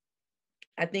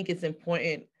 I think it's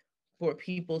important for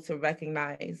people to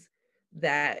recognize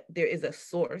that there is a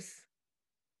source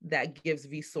that gives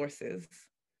resources.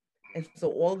 And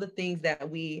so all the things that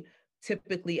we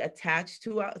typically attach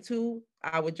to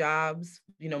our jobs,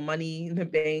 money in the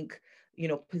bank,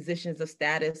 positions of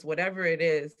status, whatever it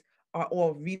is, are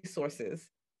all resources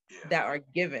Yeah. that are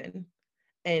given.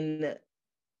 And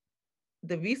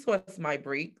the resource might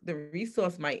break, the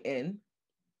resource might end,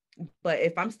 but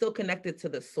if I'm still connected to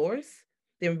the source,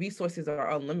 then resources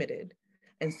are unlimited.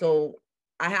 And so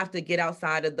I have to get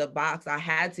outside of the box. I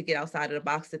had to get outside of the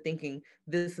box to thinking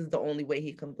this is the only way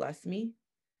he can bless me,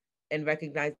 and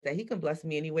recognize that he can bless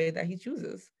me any way that he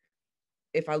chooses.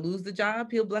 If I lose the job,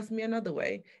 he'll bless me another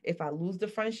way. If I lose the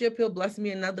friendship, he'll bless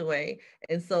me another way.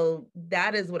 And so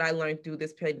that is what I learned through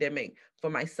this pandemic for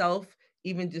myself,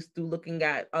 even just through looking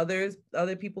at other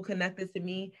people connected to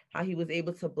me, how he was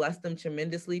able to bless them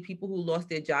tremendously. People who lost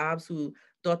their jobs, who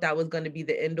thought that was going to be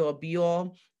the end all be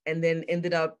all, and then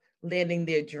ended up landing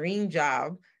their dream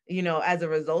job, as a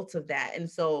result of that. And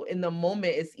so in the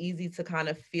moment, it's easy to kind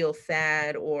of feel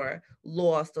sad or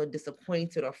lost or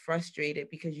disappointed or frustrated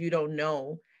because you don't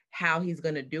know how he's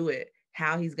going to do it,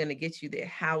 how he's going to get you there,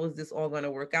 how is this all going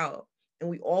to work out? And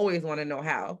we always want to know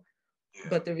how. Yeah.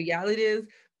 But the reality is,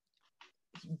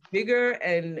 bigger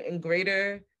and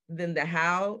greater than the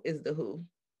how is the who.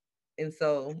 And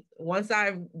so once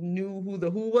I knew who the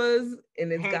who was,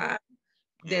 and it's God,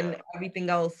 then Yeah. everything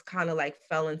else kind of like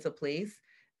fell into place.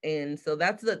 And so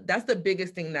that's the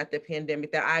biggest thing that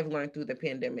I've learned through the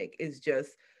pandemic is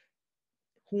just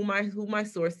who my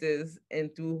source is and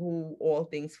through who all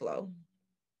things flow.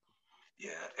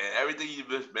 Yeah, and everything you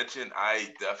just mentioned,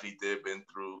 I definitely did been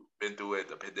through it.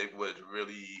 The pandemic was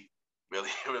really,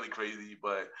 really, really crazy,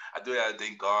 but I do gotta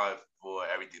thank God for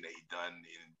everything that He done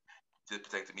and just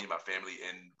protected me and my family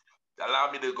and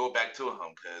allowed me to go back to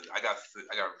Him because I got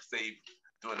saved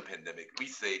during the pandemic. We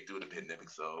say during the pandemic,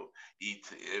 so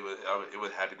it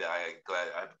was happy that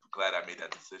I'm glad I made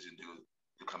that decision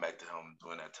to come back to him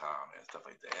during that time and stuff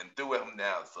like that, and through him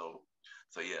now. So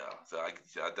yeah, so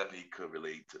I definitely could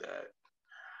relate to that.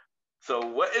 So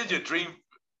what is your dream?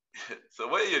 So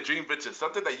what is your dream venture?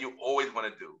 Something that you always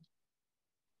want to do.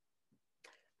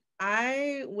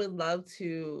 I would love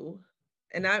to,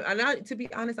 and I'm to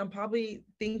be honest, I'm probably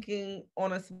thinking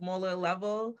on a smaller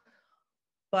level,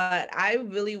 but I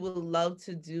really would love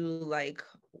to do like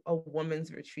a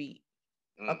woman's retreat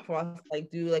across,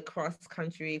 like do like cross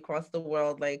country, across the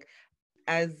world, like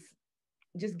as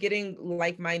just getting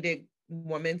like-minded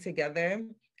women together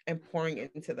and pouring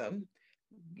into them.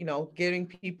 You know, getting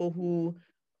people who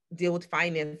deal with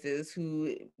finances,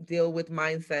 who deal with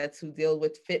mindsets, who deal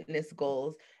with fitness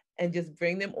goals, and just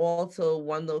bring them all to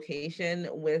one location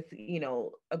with, you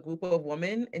know, a group of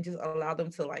women and just allow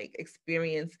them to like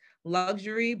experience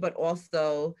luxury, but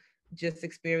also just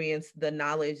experience the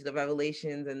knowledge, the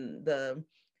revelations, and the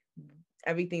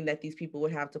everything that these people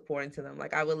would have to pour into them.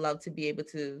 Like I would love to be able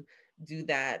to do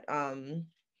that.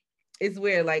 It's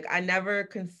weird. Like I never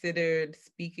considered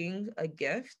speaking a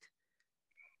gift,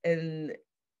 and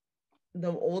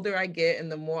the older I get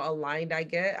and the more aligned I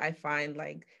get, I find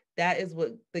like that is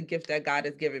what the gift that God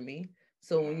has given me.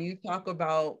 So when you talk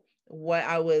about what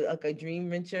I would like a dream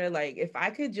venture, like if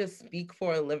I could just speak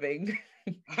for a living,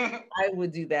 I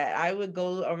would do that. I would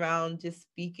go around just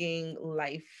speaking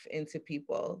life into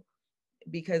people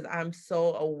because I'm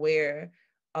so aware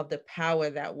of the power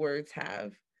that words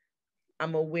have.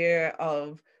 I'm aware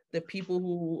of the people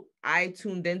who I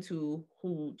tuned into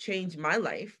who changed my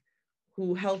life,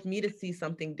 who helped me to see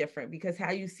something different, because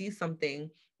how you see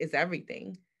something is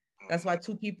everything. That's why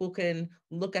two people can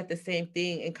look at the same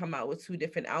thing and come out with two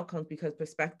different outcomes, because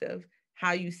perspective,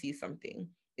 how you see something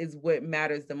is what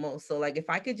matters the most. So like if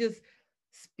I could just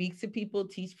speak to people,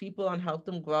 teach people and help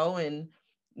them grow and,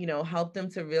 you know, help them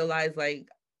to realize like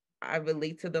I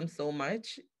relate to them so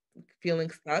much, feeling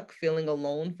stuck, feeling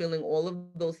alone, feeling all of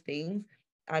those things.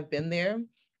 I've been there,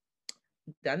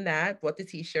 done that, bought the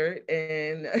t-shirt,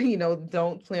 and you know,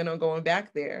 don't plan on going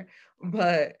back there.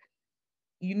 But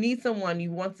you need someone,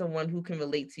 you want someone who can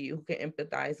relate to you, who can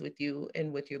empathize with you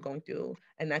and what you're going through,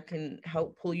 and that can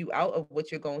help pull you out of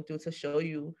what you're going through to show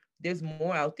you there's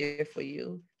more out there for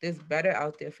you, there's better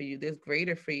out there for you, there's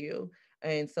greater for you.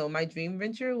 And so my dream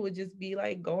venture would just be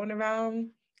like going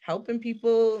around helping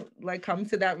people like come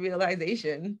to that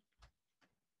realization.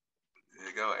 There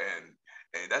you go,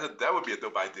 and that would be a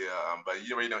dope idea. But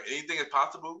you already know anything is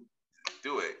possible.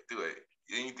 Do it.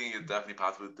 Anything is definitely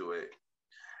possible. Do it.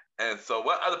 And so,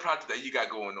 what other projects that you got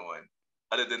going on,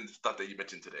 other than the stuff that you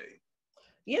mentioned today?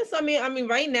 Yes, I mean,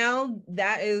 right now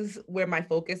that is where my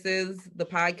focus is: the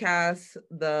podcast,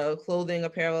 the clothing,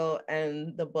 apparel,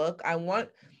 and the book.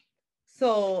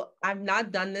 So I've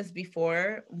not done this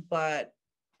before, but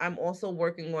I'm also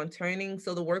working on turning.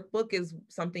 So the workbook is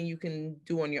something you can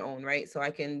do on your own, right? So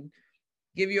I can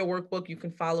give you a workbook, you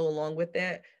can follow along with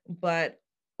it. But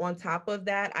on top of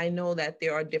that, I know that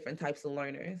there are different types of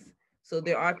learners. So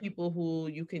there are people who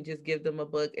you can just give them a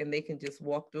book and they can just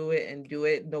walk through it and do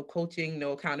it. No coaching,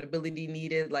 no accountability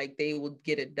needed. Like they will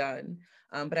get it done.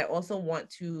 But I also want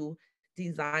to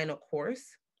design a course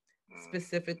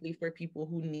specifically for people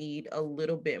who need a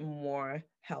little bit more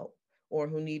help, or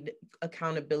who need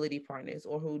accountability partners,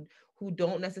 or who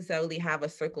don't necessarily have a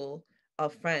circle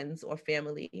of friends or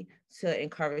family to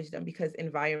encourage them, because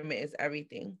environment is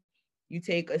everything. You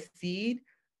take a seed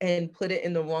and put it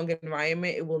in the wrong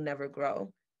environment, it will never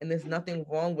grow. And there's nothing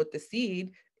wrong with the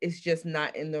seed, it's just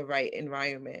not in the right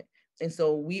environment. And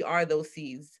so we are those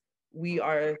seeds. We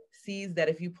are seeds that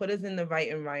if you put us in the right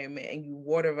environment and you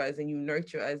water us and you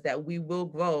nurture us, that we will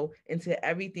grow into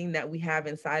everything that we have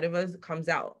inside of us comes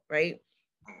out, right?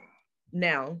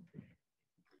 Now,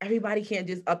 everybody can't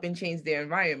just up and change their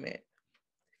environment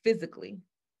physically,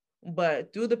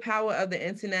 but through the power of the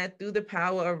internet, through the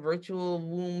power of virtual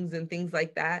rooms and things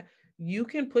like that, you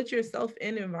can put yourself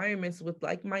in environments with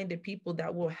like-minded people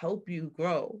that will help you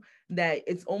grow, that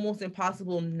it's almost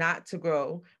impossible not to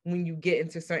grow when you get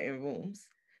into certain rooms.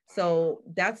 So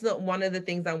that's one of the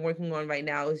things I'm working on right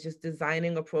now, is just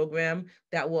designing a program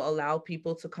that will allow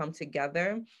people to come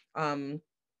together and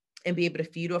be able to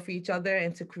feed off each other,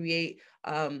 and to create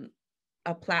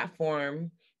a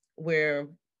platform where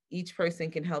each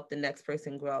person can help the next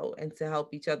person grow, and to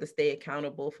help each other stay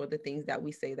accountable for the things that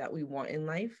we say that we want in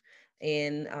life.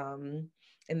 And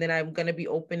then I'm going to be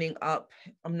opening up.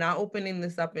 I'm not opening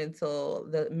this up until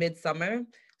the midsummer.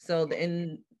 So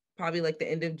probably like the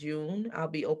end of June, I'll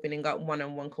be opening up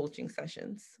one-on-one coaching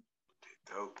sessions.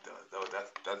 Dope.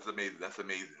 That's That's amazing. That's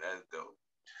amazing. That's dope.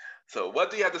 So,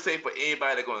 what do you have to say for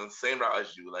anybody that's going the same route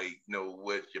as you, like,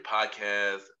 with your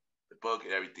podcast, the book,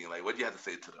 and everything? Like, what do you have to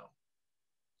say to them?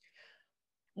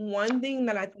 One thing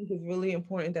that I think is really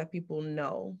important that people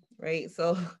know, right?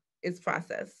 So it's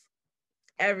process.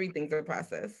 Everything's a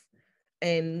process.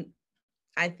 And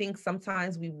I think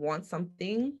sometimes we want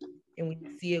something and we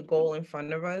see a goal in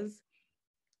front of us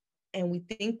and we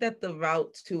think that the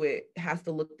route to it has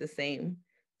to look the same.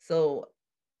 So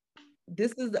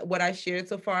this is what I shared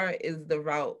so far is the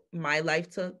route my life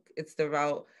took. It's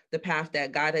the path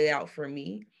that God laid out for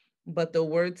me. But the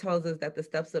word tells us that the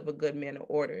steps of a good man are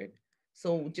ordered.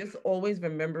 So just always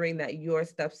remembering that your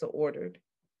steps are ordered,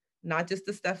 not just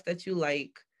the steps that you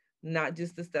like, not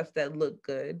just the steps that look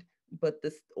good, but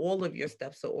all of your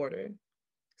steps are ordered.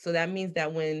 So that means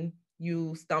that when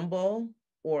you stumble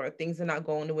or things are not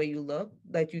going the way you look,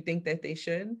 that you think that they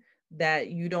should, that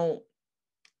you don't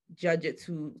judge it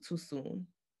too soon.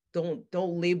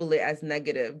 Don't label it as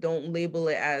negative. Don't label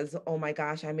it as, oh my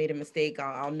gosh, I made a mistake.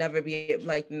 I'll never be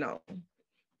like, no.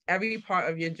 Every part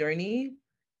of your journey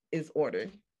is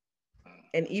ordered.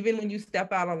 And even when you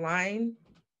step out of line,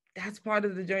 that's part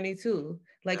of the journey too.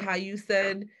 Like how you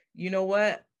said, you know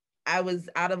what? I was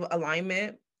out of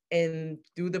alignment and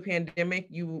through the pandemic,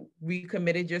 you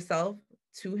recommitted yourself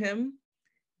to him.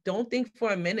 Don't think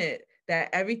for a minute that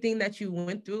everything that you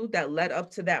went through that led up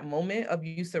to that moment of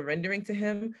you surrendering to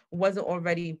him wasn't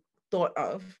already thought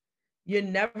of. You're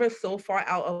never so far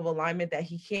out of alignment that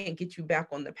he can't get you back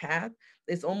on the path.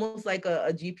 It's almost like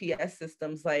a GPS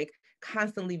system's like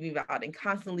constantly rerouting,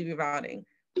 constantly rerouting.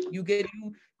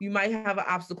 You might have an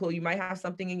obstacle, you might have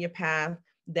something in your path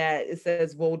that it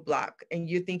says roadblock, and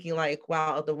you're thinking like,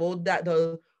 wow,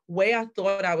 the way I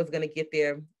thought I was gonna get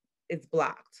there, it's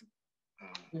blocked.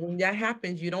 When that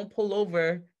happens, you don't pull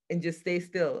over and just stay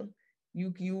still.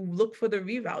 You look for the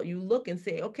reroute. You look and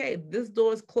say, okay, this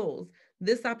door is closed.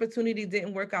 This opportunity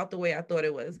didn't work out the way I thought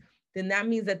it was. Then that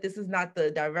means that this is not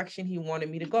the direction he wanted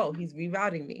me to go. He's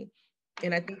rerouting me.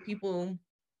 And I think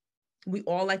we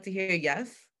all like to hear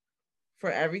yes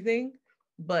for everything,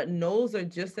 but no's are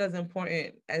just as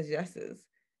important as yeses.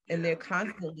 And they're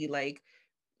constantly like,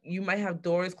 you might have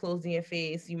doors closed in your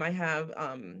face. You might have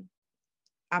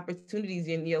opportunities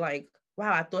and you're like,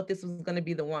 wow, I thought this was going to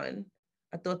be the one.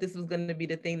 I thought this was going to be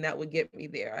the thing that would get me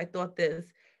there.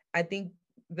 I think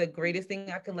the greatest thing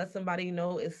I can let somebody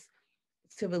know is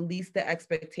to release the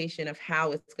expectation of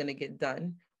how it's going to get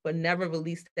done, but never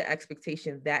release the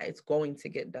expectation that it's going to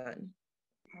get done.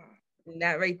 And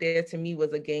that right there to me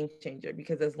was a game changer,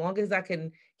 because as long as I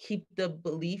can keep the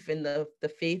belief and the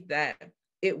faith that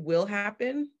it will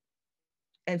happen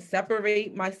and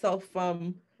separate myself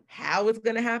from how it's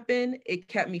going to happen, it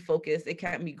kept me focused, it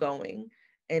kept me going,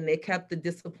 and it kept the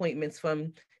disappointments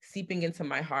from seeping into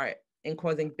my heart and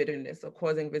causing bitterness or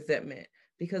causing resentment,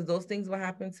 because those things will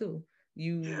happen too.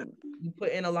 You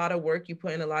put in a lot of work, you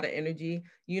put in a lot of energy.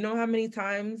 You know how many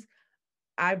times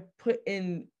I put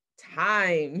in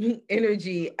time,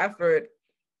 energy, effort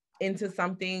into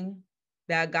something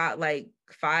that got like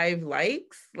 5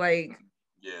 likes? Like,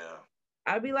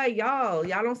 I'd be like, y'all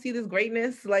don't see this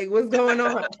greatness? Like, what's going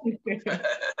on?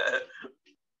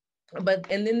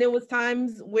 And then there was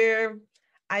times where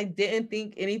I didn't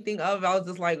think anything of, I was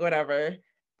just like, whatever.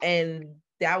 And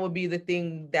that would be the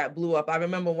thing that blew up. I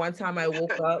remember one time I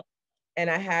woke up and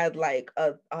I had like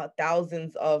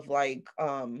thousands of like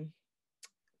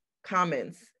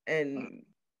comments and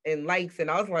likes. And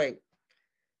I was like,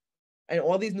 and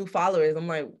all these new followers. I'm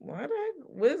like,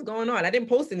 what is going on? I didn't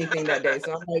post anything that day.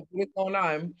 So I'm like, what's going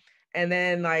on? And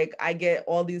then like, I get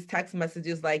all these text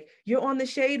messages like, you're on the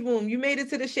shade room. You made it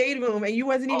to the shade room and you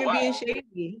wasn't even being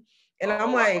shady. And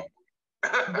I'm like,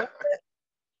 what?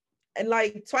 And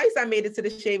like twice I made it to the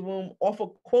shade room off a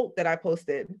quote that I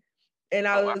posted. And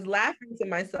I was laughing to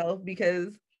myself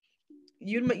because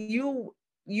you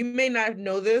may not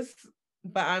know this,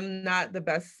 but I'm not the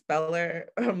best speller.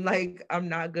 I'm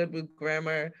not good with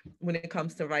grammar when it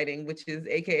comes to writing, which is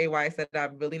AKA why I said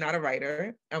I'm really not a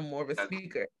writer. I'm more of a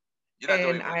speaker. You're not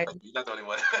the only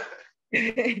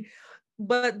one.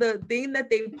 But the thing that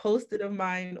they posted of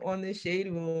mine on the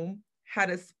shade room had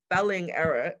a spelling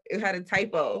error. It had a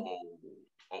typo.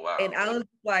 Oh wow. And I was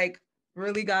like,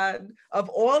 really, God, of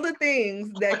all the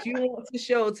things that you want to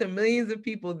show to millions of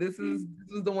people, this was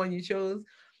the one you chose.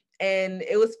 And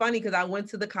it was funny because I went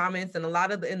to the comments and a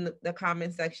lot of in the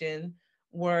comment section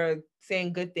were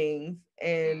saying good things.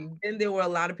 And then there were a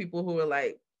lot of people who were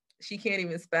like, she can't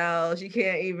even spell, she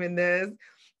can't even this.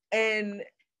 And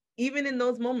even in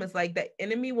those moments, like the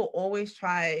enemy will always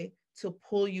try to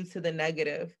pull you to the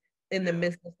negative in the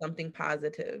midst of something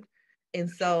positive. And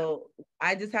so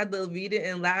I just had to read it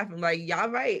and laugh. I'm like, y'all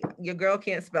right. Your girl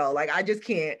can't spell. Like, I just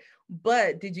can't.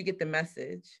 But did you get the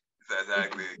message?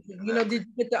 Exactly. Did you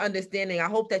get the understanding? I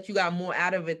hope that you got more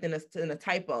out of it than a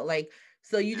typo. Like,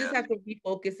 so you just have to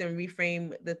refocus and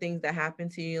reframe the things that happen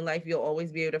to you in life. You'll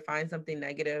always be able to find something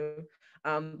negative.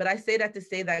 But I say that to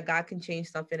say that God can change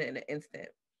something in an instant.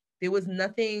 There was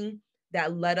nothing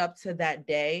that led up to that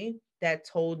day that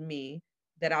told me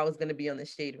that I was going to be on the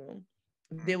shade room.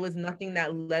 There was nothing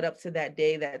that led up to that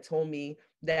day that told me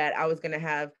that I was going to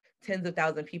have tens of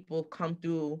thousands of people come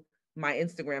through my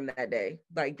Instagram that day.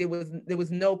 Like there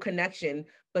was no connection,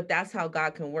 but that's how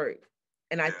God can work.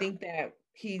 And I think that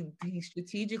he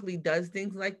strategically does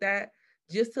things like that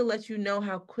just to let you know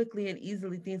how quickly and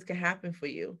easily things can happen for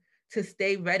you, to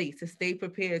stay ready, to stay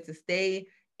prepared, to stay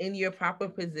in your proper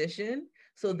position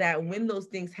so that when those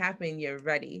things happen, you're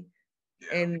ready.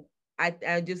 And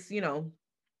I just,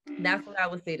 that's what I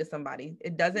would say to somebody.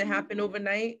 It doesn't happen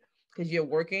overnight because you're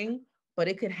working, but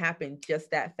it could happen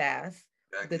just that fast.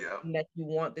 The thing that you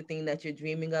want, the thing that you're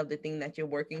dreaming of, the thing that you're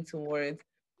working towards,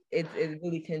 it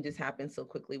really can just happen so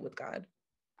quickly with God.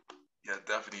 Yeah,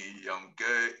 definitely.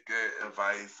 Good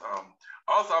advice.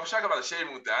 Also, I'm shocked about the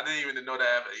shaving with that. I didn't even know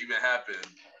that even happened.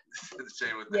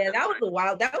 Yeah, that was a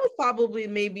while. That was probably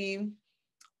maybe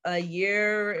a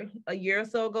year or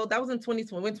so ago. That was in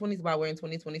 2020. When 20's about, we're in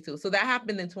 2022. So that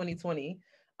happened in 2020.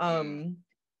 And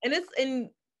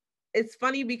it's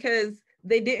funny because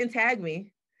they didn't tag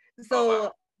me.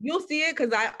 So you'll see it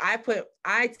because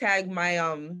I tag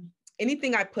my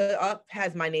anything I put up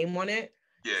has my name on it.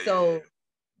 So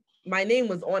my name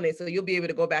was on it. So you'll be able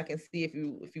to go back and see if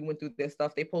you went through their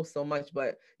stuff. They post so much,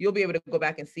 but you'll be able to go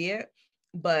back and see it.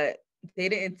 But they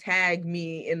didn't tag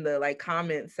me in the like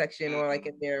comment section or like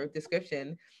in their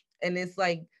description. And it's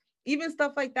like even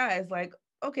stuff like that. It's like,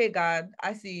 okay, God,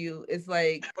 I see you. It's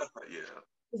like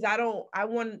because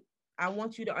I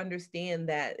want you to understand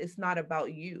that it's not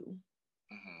about you.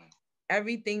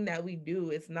 Everything that we do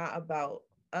is not about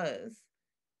us.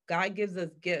 God gives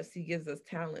us gifts, he gives us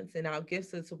talents, and our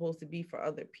gifts are supposed to be for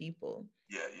other people.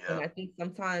 And I think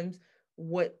sometimes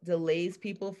what delays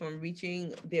people from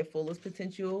reaching their fullest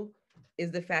potential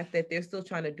is the fact that they're still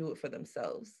trying to do it for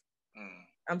themselves.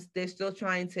 They're still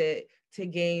trying to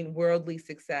gain worldly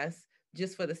success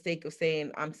just for the sake of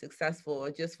saying I'm successful,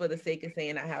 or just for the sake of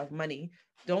saying I have money.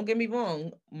 Don't get me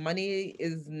wrong, money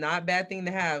is not a bad thing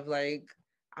to have. Like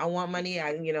I want money.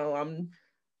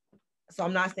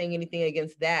 I'm not saying anything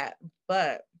against that,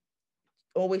 but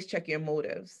always check your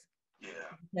motives.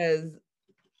 Because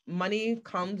money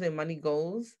comes and money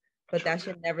goes, but that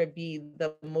should never be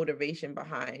the motivation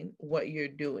behind what you're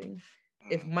doing.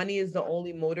 If money is the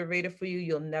only motivator for you,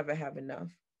 you'll never have enough.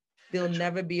 There'll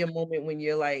never be a moment when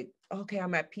you're like, okay,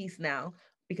 I'm at peace now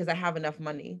because I have enough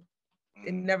money.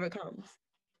 It never comes.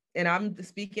 And I'm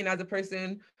speaking as a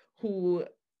person who,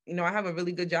 I have a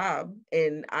really good job,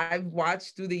 and I've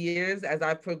watched through the years as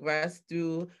I progressed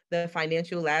through the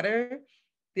financial ladder.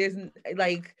 There's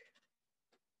like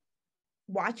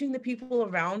watching the people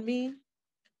around me,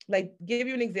 like give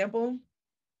you an example.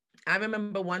 I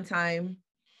remember one time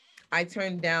I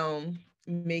turned down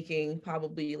making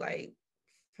probably like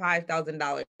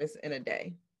 $5,000 in a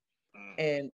day.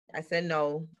 And I said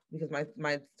no because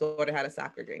my daughter had a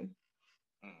soccer game.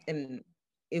 And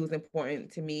it was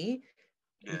important to me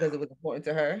because it was important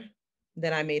to her.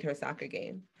 Then I made her soccer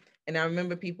game. And I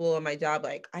remember people on my job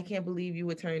like, I can't believe you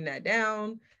would turn that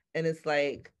down. And it's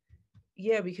like,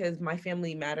 yeah, because my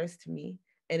family matters to me.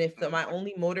 And if my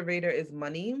only motivator is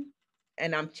money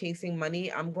and I'm chasing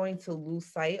money, I'm going to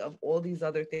lose sight of all these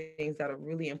other things that are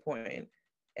really important.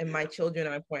 And my children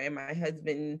are important. My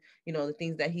husband, the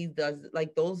things that he does,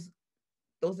 like those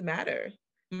matter.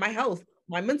 My health,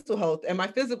 my mental health, and my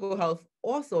physical health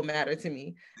also matter to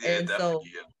me. And so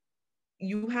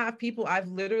you have people, I've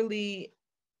literally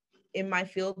in my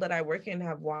field that I work in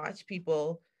have watched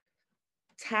people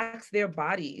tax their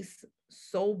bodies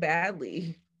so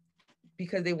badly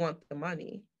because they want the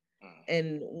money.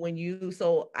 And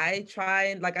so I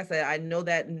try, like I said, I know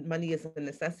that money is a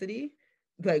necessity.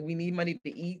 Like we need money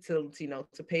to eat, to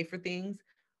pay for things,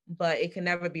 but it can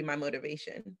never be my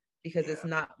motivation because it's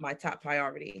not my top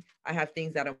priority. I have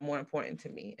things that are more important to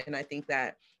me. And I think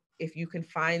that if you can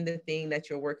find the thing that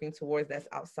you're working towards that's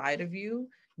outside of you,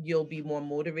 you'll be more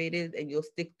motivated and you'll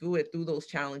stick through it through those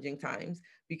challenging times.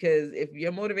 Because if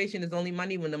your motivation is only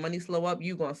money, when the money slow up,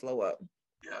 you're going to slow up.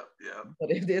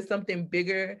 But if there's something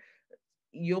bigger,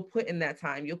 you'll put in that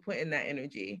time, you'll put in that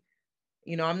energy.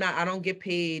 I don't get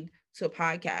paid to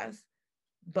podcast,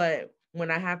 but when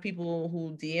I have people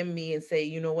who DM me and say,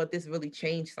 you know what, this really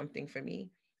changed something for me,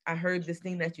 I heard this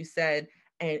thing that you said,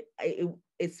 and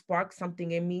it sparked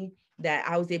something in me that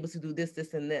I was able to do this,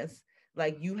 this, and this.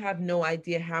 Like, you have no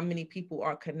idea how many people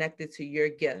are connected to your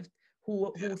gift,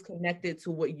 who's connected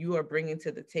to what you are bringing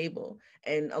to the table.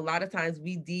 And a lot of times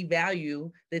we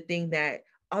devalue the thing that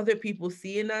other people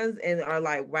see in us and are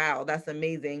like, wow, that's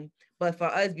amazing. But for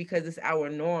us, because it's our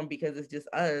norm, because it's just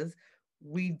us,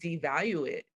 we devalue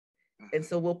it. And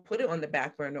so we'll put it on the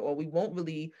back burner, or we won't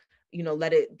really,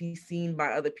 let it be seen by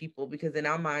other people, because in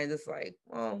our minds, it's like,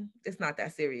 well, it's not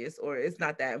that serious, or it's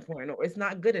not that important, or it's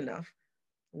not good enough.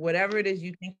 Whatever it is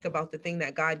you think about the thing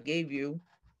that God gave you,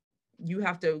 you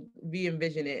have to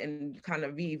re-envision it and kind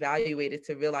of reevaluate it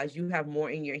to realize you have more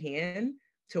in your hand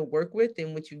to work with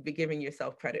than what you've been giving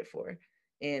yourself credit for.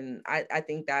 And I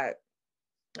think that,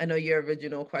 I know your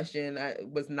original question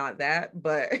was not that,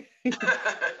 but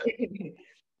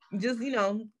just,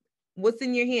 what's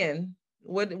in your hand?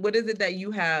 What is it that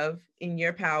you have in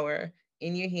your power,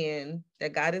 in your hand,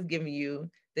 that God has given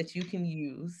you, that you can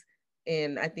use?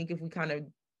 And I think if we kind of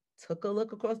took a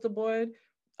look across the board,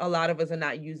 a lot of us are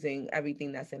not using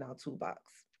everything that's in our toolbox.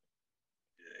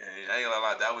 Yeah, I ain't gonna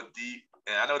lie, that was deep.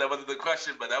 And I know that wasn't the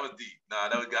question, but that was deep. Nah,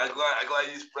 that was, I'm glad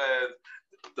you spread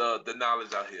the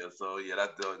knowledge out here. So yeah,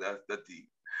 that's deep.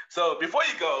 So before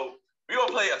you go, we're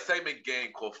gonna play a segment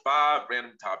game called 5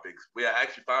 Random Topics. We are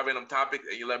actually 5 random topics,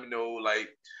 and you let me know, like,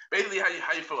 basically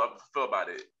how you feel about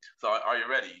it. So are you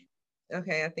ready?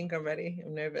 Okay, I think I'm ready.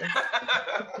 I'm nervous.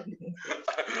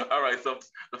 All right. So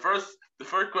the first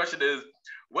question is,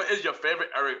 what is your favorite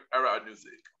era of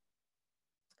music?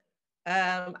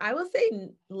 I would say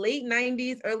late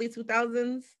 90s, early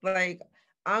 2000s. Like,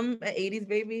 I'm an 80s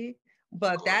baby,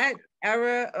 but that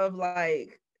era of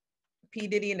like P.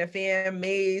 Diddy and the Fam,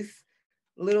 Mace,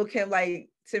 Little Kim, like,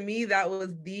 to me, that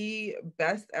was the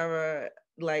best era.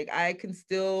 Like, I can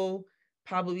still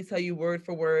probably tell you word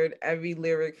for word every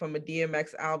lyric from a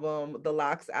DMX album, the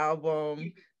Locks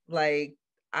album. Like,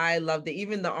 I loved it.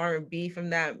 Even the R&B from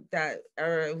that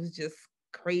era, it was just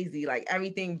crazy. Like,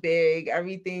 everything big,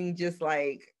 everything just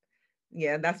like,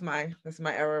 yeah, that's my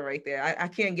era right there. I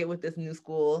can't get with this new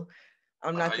school.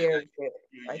 I'm not there.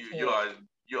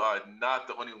 You are not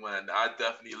the only one. I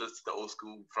definitely listen to the old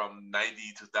school from 90,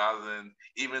 2000,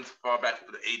 even far back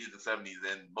to the 80s and 70s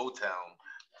and Motown.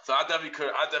 So I definitely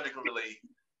could relate.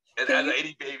 And as an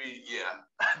 80s baby, yeah,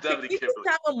 I definitely can you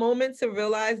have a moment to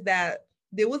realize that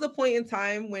there was a point in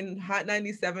time when Hot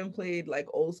 97 played like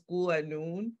old school at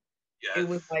noon. Yes. It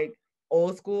was like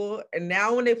old school. And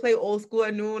now when they play old school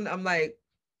at noon, I'm like,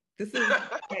 this is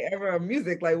my era of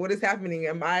music. Like, what is happening?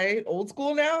 Am I old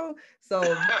school now? So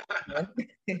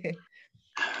yeah,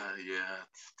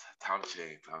 time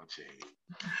change.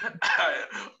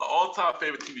 All-time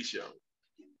favorite TV show.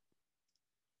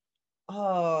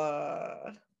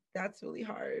 Oh, that's really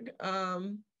hard.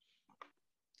 I'm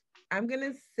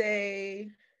gonna say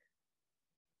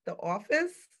The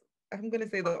Office. I'm gonna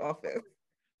say The Office.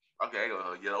 Okay,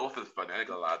 yeah, The Office is funny. I ain't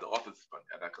gonna lie. The Office is funny.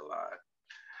 I'm not gonna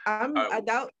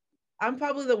lie. I'm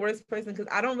probably the worst person because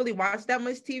I don't really watch that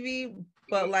much TV,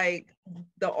 but like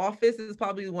The Office is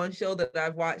probably one show that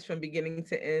I've watched from beginning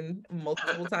to end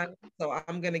multiple times. So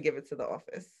I'm gonna give it to The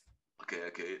Office.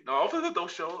 Okay. No, Office is a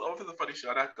dope show. Office is a funny show.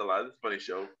 I'm not gonna lie, it's a funny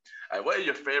show. All right, what is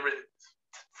your favorite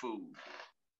food?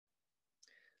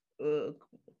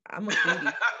 I'm a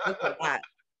foodie. It's a lot.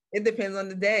 It depends on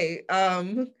the day.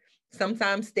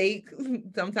 Sometimes steak,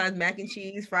 sometimes mac and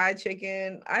cheese, fried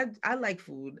chicken. I like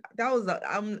food.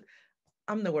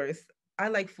 I'm the worst. I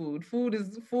like food. Food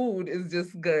is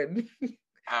just good.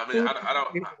 I mean,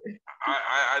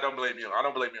 I don't blame you. I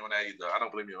don't blame you on that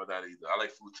either. I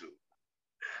like food too.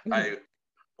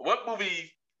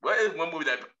 What is one movie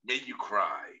that made you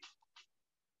cry?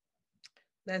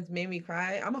 That's made me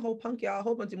cry. I'm a whole punk, y'all. A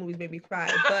whole bunch of movies made me cry.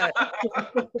 But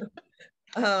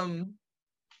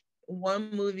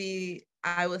one movie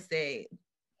I would say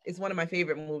is one of my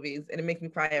favorite movies, and it makes me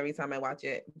cry every time I watch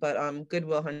it. But Good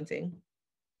Will Hunting.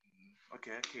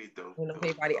 Okay, dope.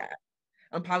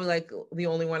 I'm probably like the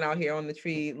only one out here on the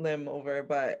tree limb over,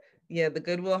 but yeah, the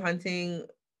Good Will Hunting,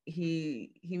 he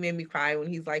made me cry when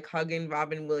he's like hugging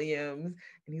Robin Williams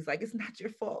and he's like, it's not your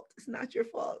fault,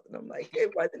 and I'm like,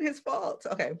 it wasn't his fault.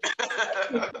 Okay.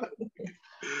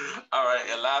 All right,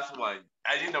 and last one.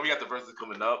 As you know, we got the verses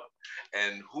coming up,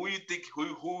 and who is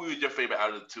your favorite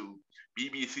out of the two,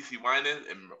 BB CeCe Winans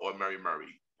or Mary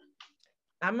Murray?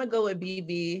 I'm gonna go with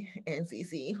BB and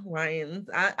CeCe Winans.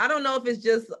 I don't know if it's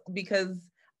just because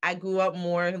I grew up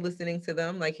more listening to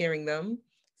them, like hearing them.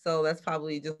 So that's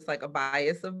probably just like a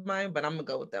bias of mine, but I'm gonna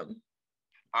go with them.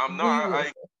 No,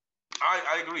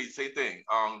 I agree. Same thing.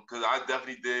 Because I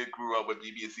definitely did grew up with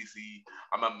BB and CC.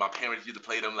 I remember my parents used to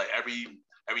play them like every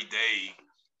day,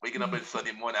 waking up on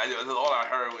Sunday morning. That's all I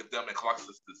heard with them and Clock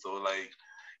Sisters. So like,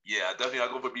 yeah, definitely I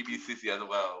go for BB and CC as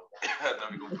well.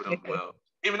 Definitely go for them as well.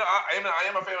 Even though I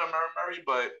am a fan of Murray,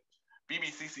 but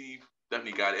BBCC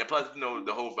definitely got it. And plus,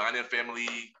 the whole Vine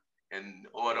family and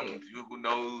all them who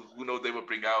knows they would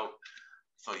bring out.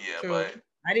 So yeah, True. but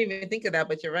I didn't even think of that,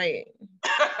 but you're right.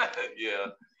 yeah.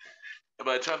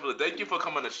 But Trevor, thank you for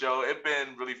coming on the show. It's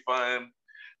been really fun.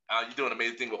 You're doing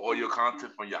amazing thing with all your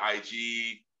content from your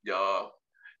IG, your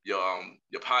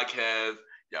podcast,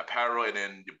 your apparel, and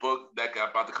then your book that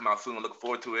got about to come out soon. I look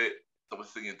forward to it. So we're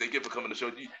singing. Thank you for coming on the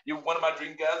show. You're one of my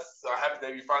dream guests. So happy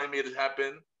that you finally made it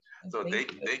happen. So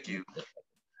thank you.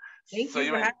 Thank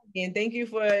you for having me, and thank you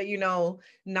for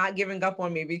not giving up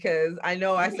on me, because I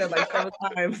know I said like several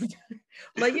times,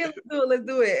 like yeah, let's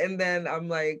do it, and then I'm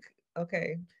like,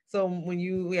 okay. So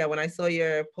when I saw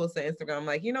your post on Instagram, I'm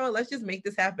like, let's just make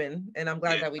this happen, and I'm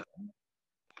glad that we.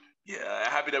 Yeah,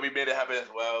 happy that we made it happen as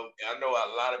well. And I know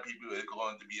a lot of people are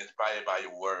going to be inspired by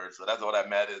your words, so that's all that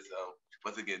matters. So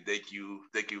once again, thank you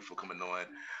for coming on.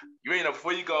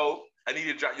 Before you go, I need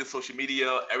you to drop your social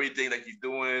media, everything that you're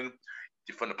doing,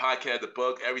 from the podcast, the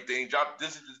book, everything.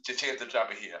 This is your chance to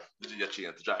drop it here. This is your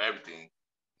chance to drop everything.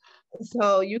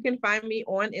 So you can find me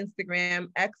on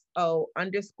Instagram,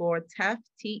 XO_Teph,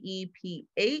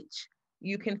 TEPH.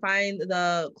 You can find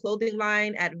the clothing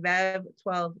line at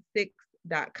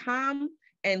Rev12Six.com.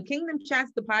 And Kingdom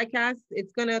Chats, the podcast,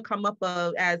 it's going to come up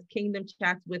as Kingdom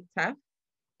Chats with Teph.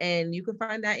 And you can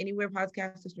find that anywhere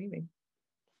podcasts are streaming.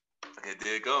 Okay,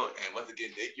 there you go. And once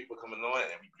again, thank you for coming on,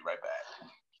 and we'll be right back.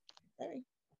 Okay.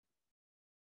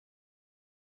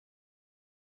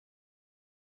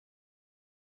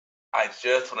 I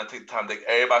just want to take the time to thank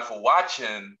everybody for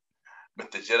watching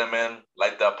MrGentleman,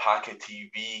 like the Pocket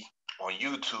TV on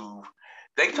YouTube.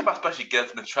 Thanks to my special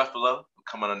guest, Ms. Trefla, for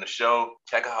coming on the show.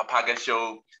 Check out her podcast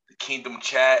show, The Kingdom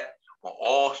Chat, on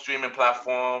all streaming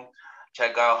platforms.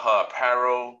 Check out her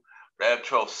apparel,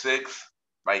 Rev12Six,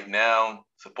 right now.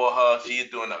 Support her. She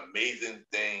is doing amazing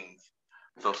things.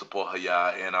 So support her,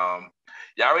 y'all. And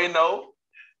y'all already know,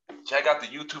 check out the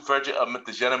YouTube version of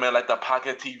MrGentleman, like the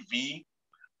Pocket TV.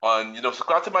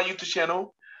 Subscribe to my YouTube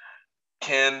channel,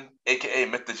 Ken, aka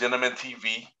MrGentleman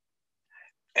TV,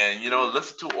 and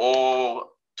listen to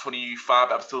all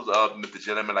 25 episodes of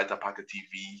MrGentleman, like the Pocket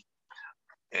TV,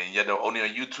 and only on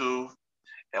YouTube,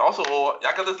 and also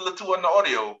y'all can listen to on the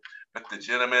audio,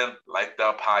 MrGentleman, like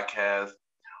the podcast,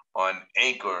 on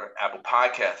Anchor, Apple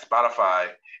Podcasts,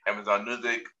 Spotify, Amazon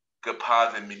Music, Good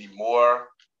Pods, and many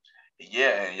more.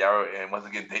 Yeah, and once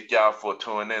again, thank y'all for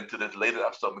tuning in to this latest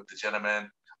episode of MrGentleman,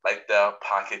 like the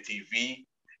Pocket TV.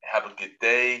 Have a good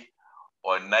day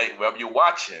or night wherever you're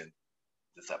watching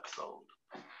this episode.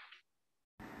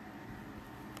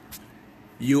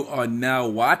 You are now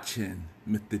watching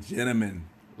MrGentleman,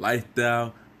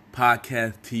 Lifestyle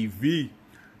Podcast TV.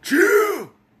 Cheers!